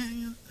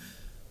weekend.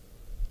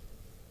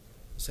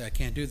 Say, I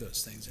can't do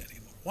those things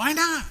anymore. Why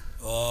not?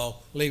 Oh,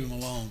 leave him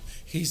alone.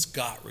 He's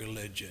got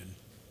religion.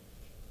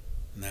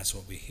 And that's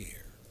what we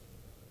hear.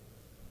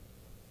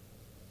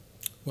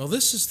 Well,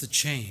 this is the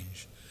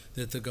change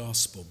that the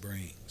gospel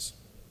brings.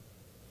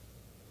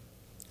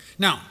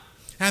 Now,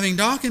 having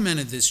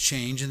documented this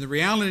change and the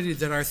reality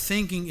that our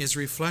thinking is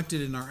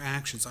reflected in our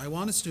actions, I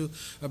want us to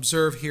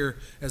observe here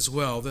as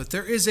well that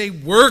there is a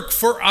work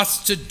for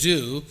us to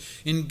do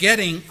in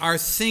getting our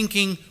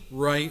thinking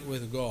right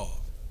with God.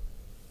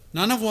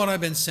 None of what I've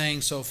been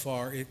saying so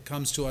far, it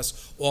comes to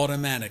us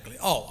automatically.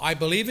 Oh, I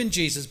believe in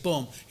Jesus.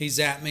 Boom. He's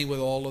at me with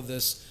all of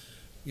this,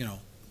 and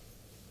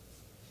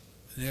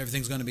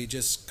everything's going to be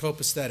just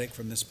copacetic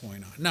from this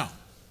point on. No.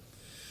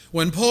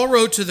 When Paul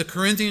wrote to the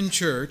Corinthian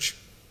church,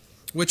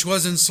 which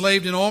was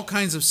enslaved in all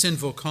kinds of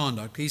sinful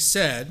conduct, he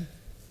said,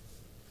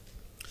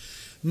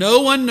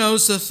 no one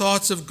knows the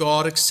thoughts of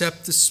God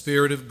except the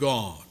Spirit of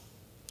God.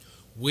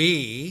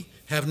 We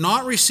have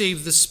not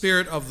received the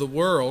spirit of the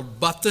world,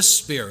 but the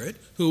Spirit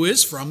who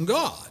is from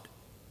God.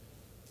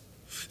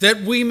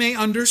 that we may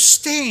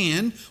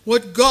understand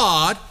what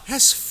God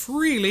has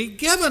freely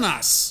given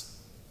us.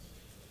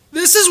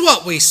 This is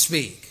what we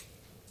speak,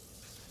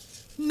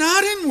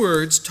 not in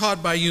words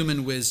taught by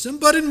human wisdom,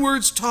 but in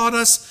words taught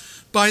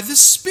us by the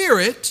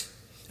Spirit,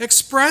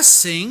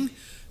 expressing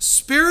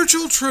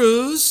spiritual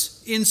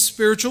truths in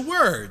spiritual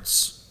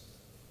words.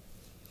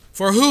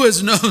 For who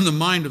has known the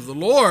mind of the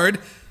Lord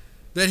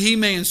that he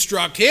may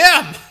instruct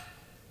him?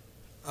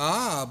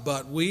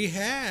 But we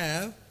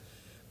have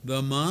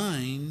the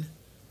mind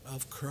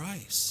of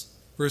Christ.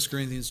 1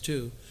 Corinthians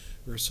 2,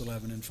 verse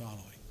 11 and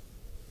following.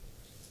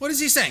 What is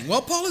he saying?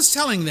 Well, Paul is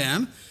telling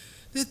them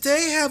that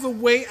they have a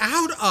way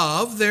out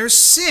of their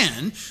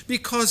sin,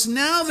 because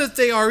now that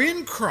they are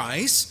in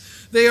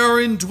Christ, they are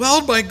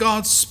indwelled by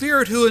God's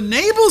Spirit, who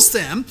enables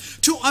them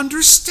to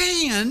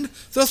understand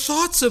the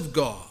thoughts of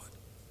God.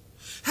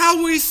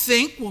 How we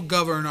think will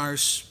govern our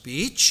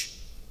speech.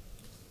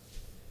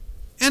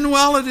 And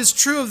while it is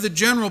true of the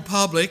general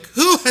public,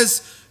 who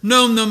has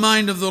known the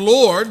mind of the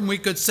Lord? And we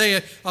could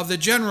say of the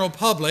general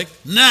public,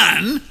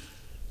 none.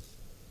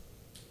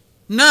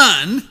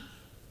 None.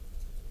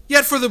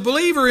 Yet for the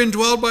believer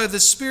indwelled by the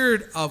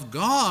Spirit of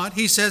God,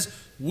 he says,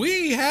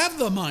 we have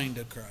the mind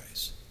of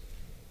Christ.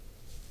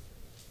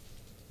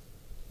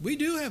 We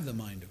do have the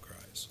mind of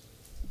Christ.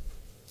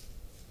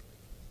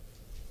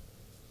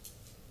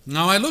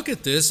 Now I look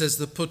at this as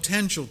the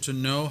potential to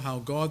know how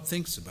God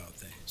thinks about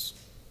things.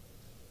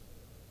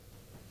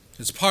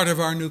 It's part of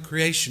our new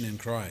creation in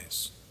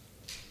Christ.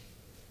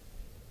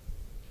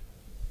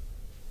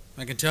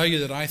 I can tell you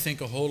that I think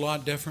a whole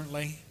lot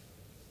differently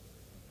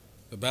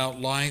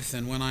about life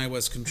than when I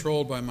was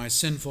controlled by my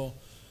sinful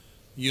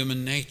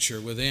human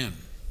nature within.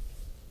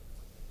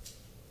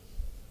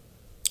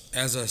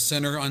 As a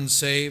sinner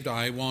unsaved,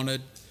 I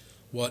wanted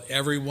what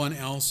everyone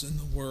else in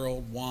the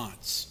world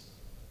wants.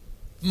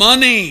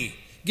 Money!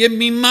 Give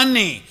me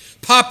money!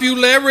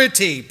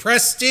 Popularity!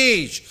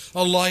 Prestige!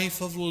 A life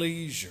of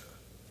leisure.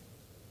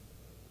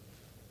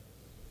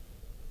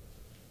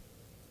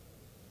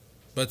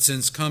 But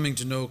since coming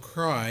to know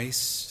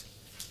Christ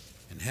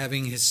and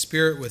having His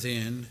Spirit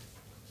within,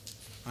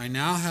 I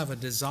now have a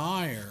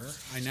desire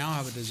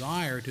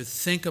to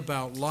think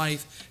about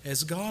life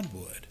as God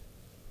would.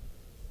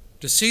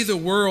 To see the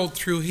world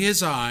through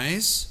His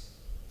eyes.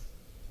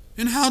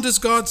 And how does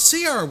God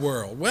see our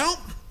world?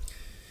 Well,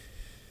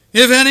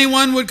 if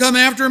anyone would come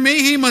after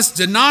me, he must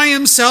deny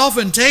himself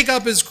and take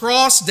up his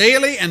cross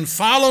daily and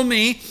follow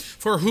me.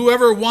 For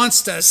whoever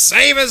wants to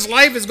save his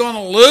life is going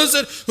to lose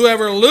it.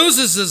 Whoever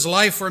loses his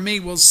life for me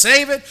will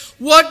save it.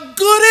 What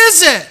good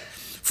is it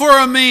for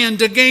a man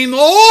to gain the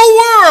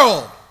whole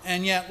world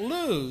and yet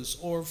lose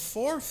or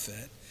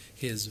forfeit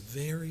his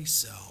very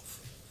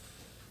self?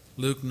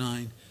 Luke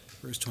 9,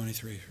 verse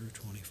 23 through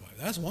 25.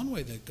 That's one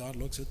way that God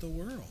looks at the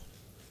world.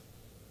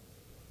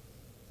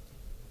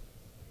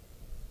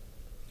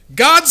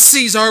 God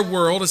sees our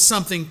world as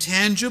something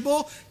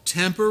tangible,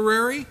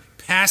 temporary,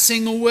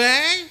 passing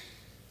away.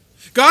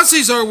 God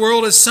sees our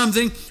world as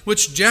something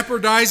which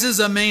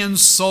jeopardizes a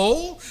man's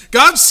soul.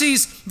 God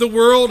sees the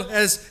world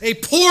as a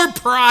poor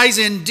prize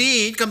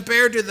indeed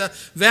compared to the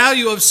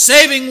value of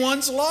saving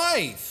one's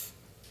life.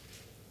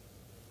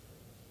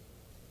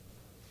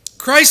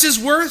 Christ is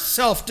worth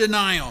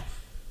self-denial.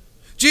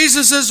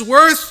 Jesus is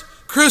worth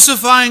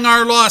crucifying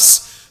our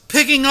lusts,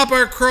 picking up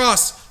our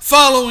cross,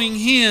 following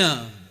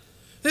Him.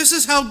 This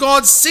is how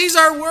God sees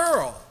our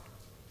world.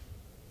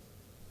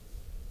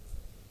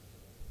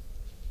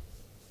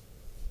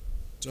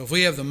 So if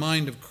we have the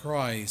mind of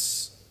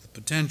Christ, the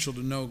potential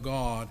to know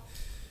God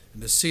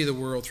and to see the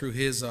world through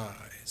His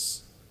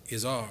eyes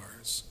is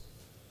ours.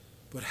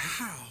 But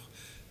how?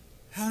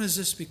 How does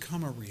this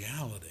become a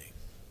reality?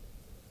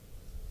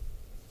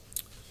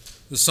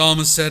 The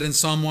psalmist said in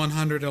Psalm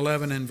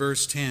 111 and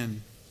verse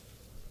 10,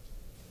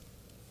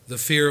 "The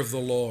fear of the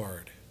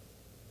Lord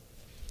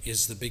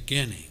is the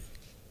beginning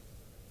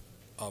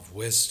of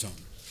wisdom.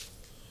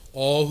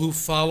 All who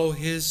follow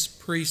His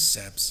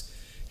precepts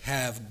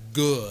have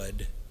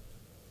good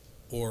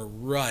or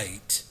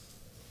right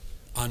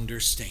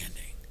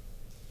understanding."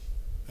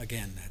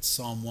 Again, that's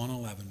Psalm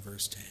 111,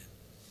 verse 10.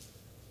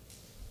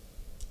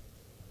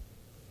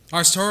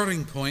 Our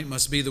starting point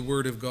must be the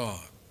Word of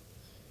God.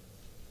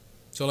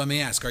 So let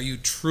me ask, are you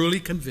truly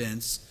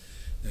convinced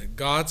that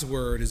God's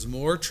Word is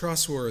more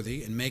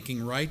trustworthy in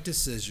making right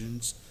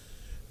decisions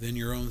than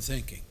your own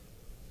thinking?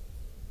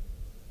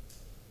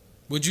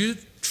 Would you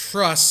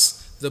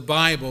trust the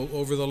Bible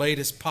over the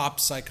latest pop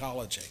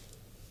psychology?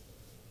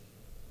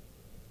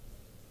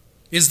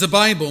 Is the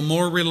Bible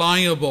more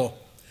reliable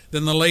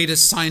than the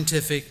latest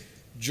scientific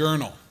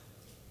journal?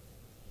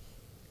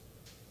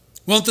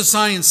 Won't the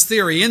science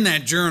theory in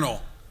that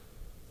journal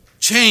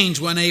change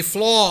when a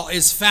flaw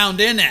is found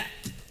in it?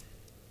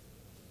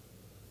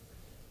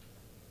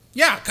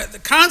 Yeah,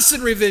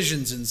 constant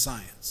revisions in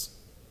science.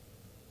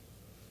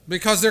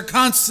 Because they're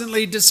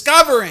constantly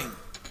discovering.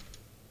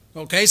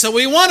 Okay, so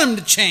we want them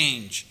to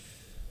change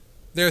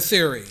their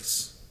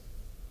theories.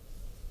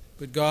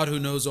 But God, who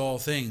knows all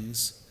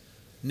things,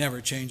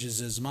 never changes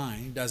his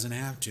mind. He doesn't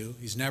have to.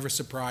 He's never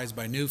surprised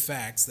by new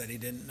facts that he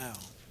didn't know.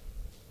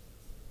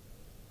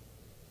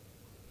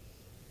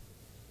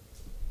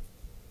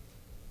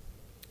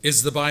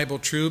 Is the Bible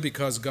true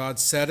because God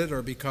said it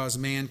or because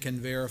man can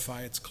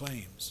verify its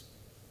claims?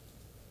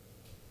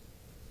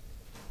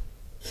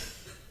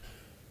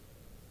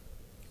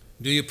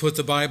 Do you put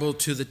the Bible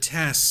to the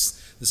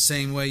test the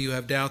same way you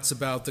have doubts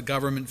about the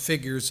government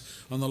figures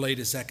on the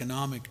latest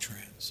economic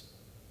trends?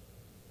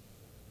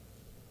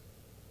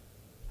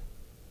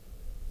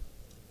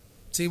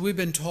 See, we've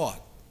been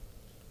taught,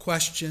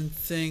 question,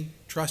 think,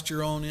 trust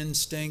your own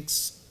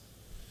instincts,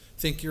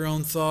 think your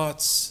own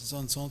thoughts, so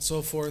on and so on and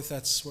so forth.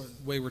 That's the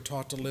way we're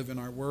taught to live in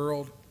our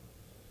world.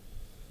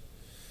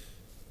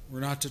 We're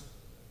not to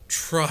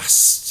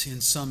trust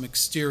in some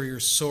exterior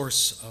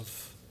source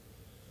of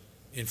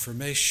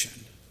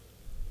information.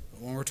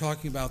 But when we're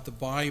talking about the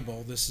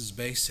Bible, this is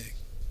basic.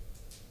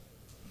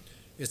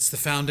 It's the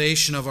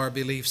foundation of our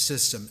belief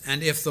system.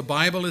 And if the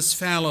Bible is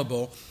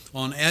fallible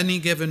on any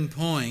given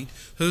point,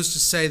 who's to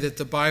say that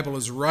the Bible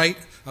is right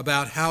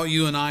about how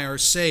you and I are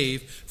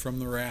saved from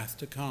the wrath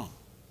to come?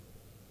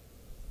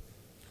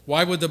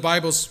 Why would the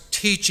Bible's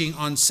teaching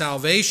on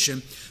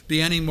salvation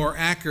be any more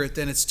accurate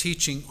than its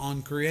teaching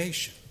on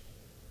creation?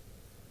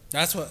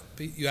 That's what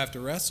you have to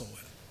wrestle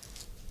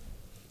with.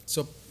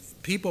 So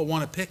people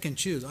want to pick and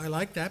choose. I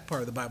like that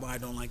part of the Bible. I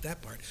don't like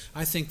that part.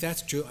 I think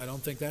that's true. I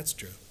don't think that's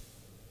true.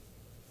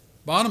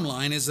 Bottom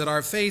line is that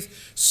our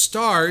faith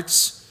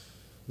starts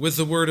with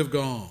the Word of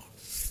God.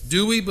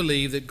 Do we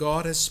believe that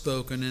God has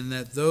spoken and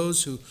that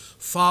those who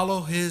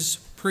follow His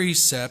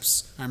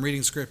precepts, I'm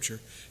reading Scripture,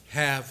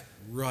 have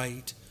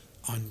right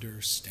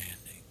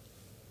understanding?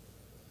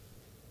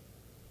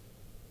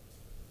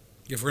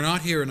 If we're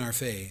not here in our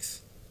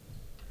faith,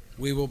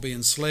 we will be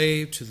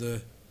enslaved to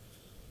the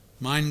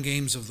mind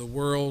games of the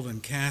world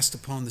and cast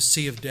upon the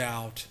sea of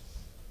doubt,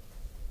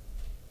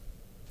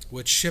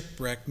 which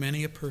shipwreck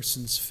many a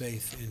person's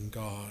faith in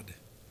God.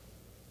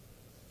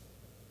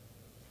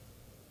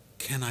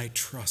 Can I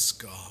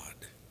trust God?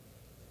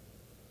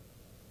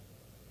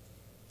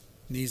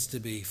 Needs to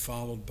be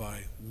followed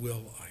by,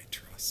 will I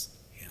trust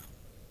Him?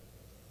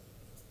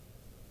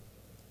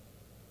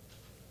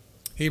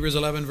 Hebrews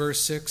 11 verse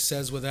 6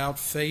 says, without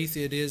faith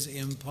it is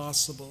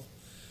impossible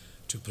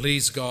to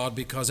please God,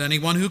 because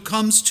anyone who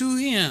comes to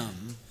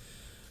Him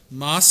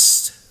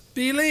must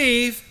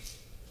believe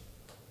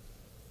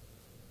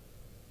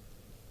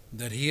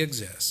that He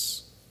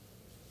exists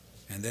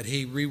and that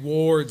He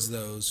rewards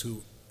those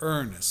who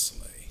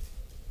earnestly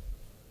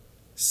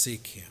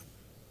seek Him.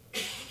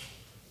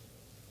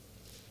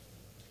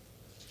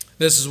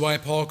 This is why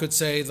Paul could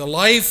say, the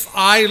life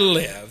I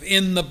live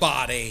in the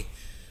body,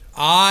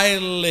 I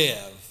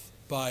live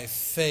by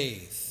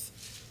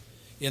faith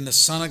in the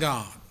Son of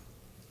God,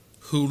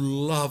 who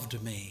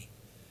loved me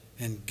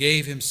and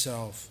gave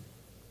Himself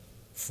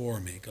for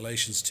me.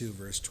 Galatians 2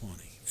 verse 20.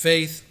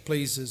 Faith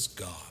pleases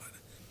God.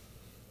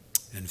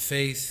 And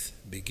faith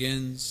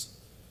begins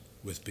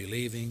with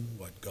believing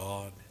what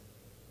God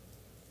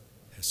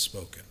has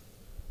spoken.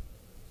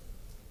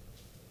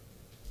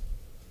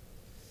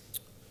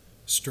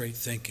 Straight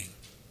thinking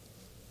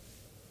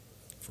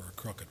for a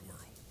crooked world.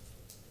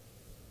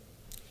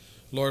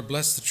 Lord,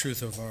 bless the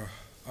truth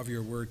of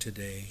your word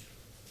today.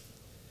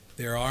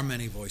 There are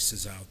many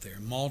voices out there,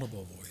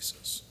 multiple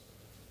voices.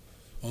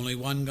 Only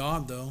one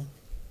God, though,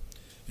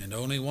 and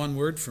only one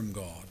word from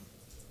God.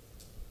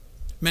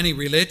 Many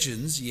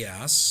religions,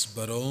 yes,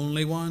 but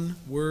only one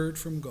word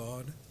from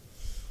God.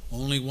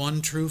 Only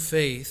one true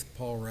faith,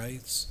 Paul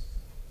writes.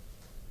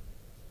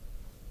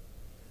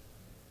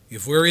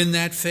 If we're in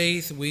that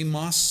faith, we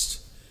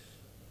must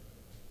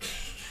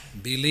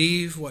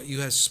believe what you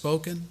have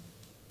spoken.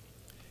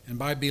 And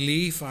by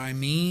belief, I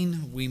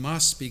mean we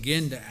must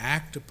begin to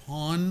act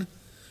upon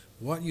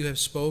what you have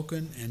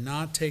spoken and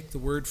not take the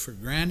word for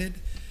granted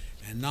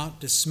and not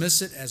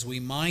dismiss it as we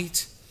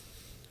might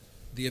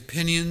the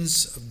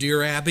opinions of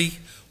Dear Abby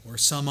or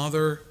some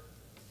other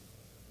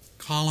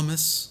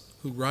columnist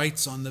who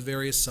writes on the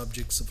various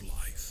subjects of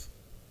life.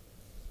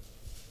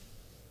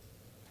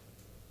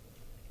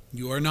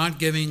 You are not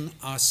giving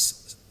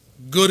us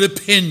good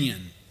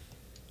opinion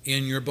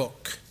in your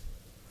book,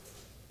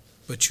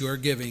 but you are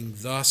giving,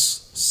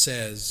 thus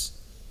says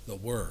the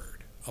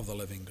word of the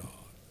living God.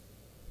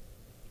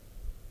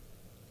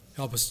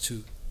 Help us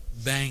to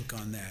bank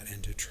on that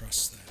and to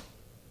trust that.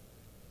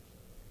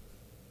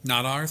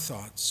 Not our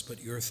thoughts,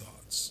 but your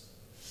thoughts.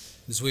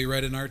 As we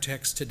read in our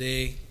text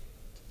today,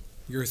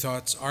 your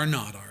thoughts are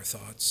not our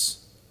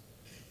thoughts.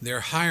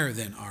 They're higher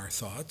than our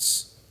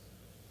thoughts.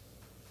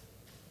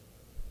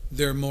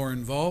 They're more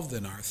involved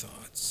than our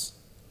thoughts.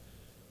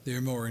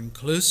 They're more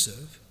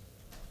inclusive.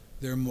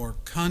 They're more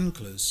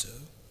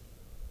conclusive.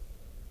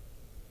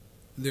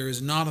 There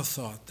is not a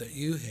thought that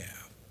you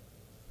have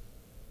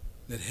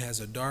that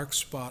has a dark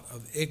spot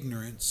of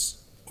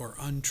ignorance or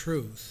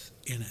untruth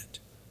in it.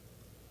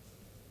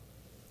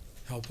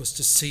 Help us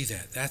to see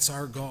that. That's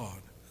our God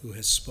who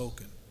has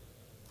spoken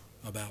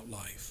about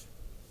life.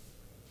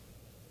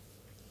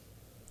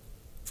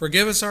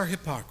 Forgive us our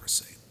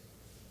hypocrisy.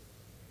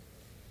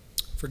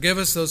 Forgive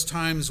us those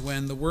times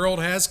when the world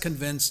has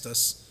convinced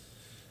us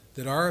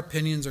that our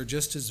opinions are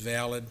just as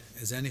valid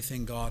as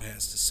anything God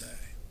has to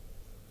say.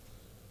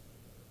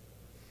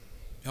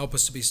 Help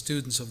us to be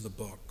students of the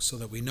book so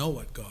that we know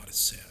what God has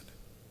said.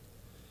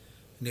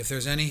 And if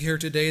there's any here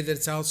today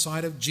that's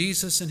outside of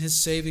Jesus and his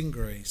saving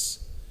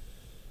grace,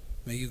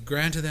 may you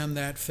grant to them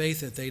that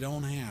faith that they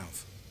don't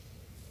have,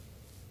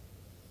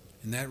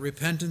 and that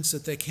repentance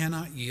that they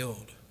cannot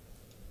yield,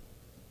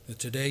 that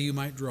today you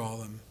might draw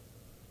them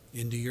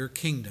into your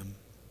kingdom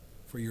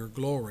for your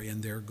glory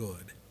and their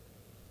good.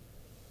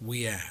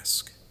 We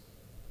ask.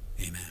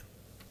 Amen.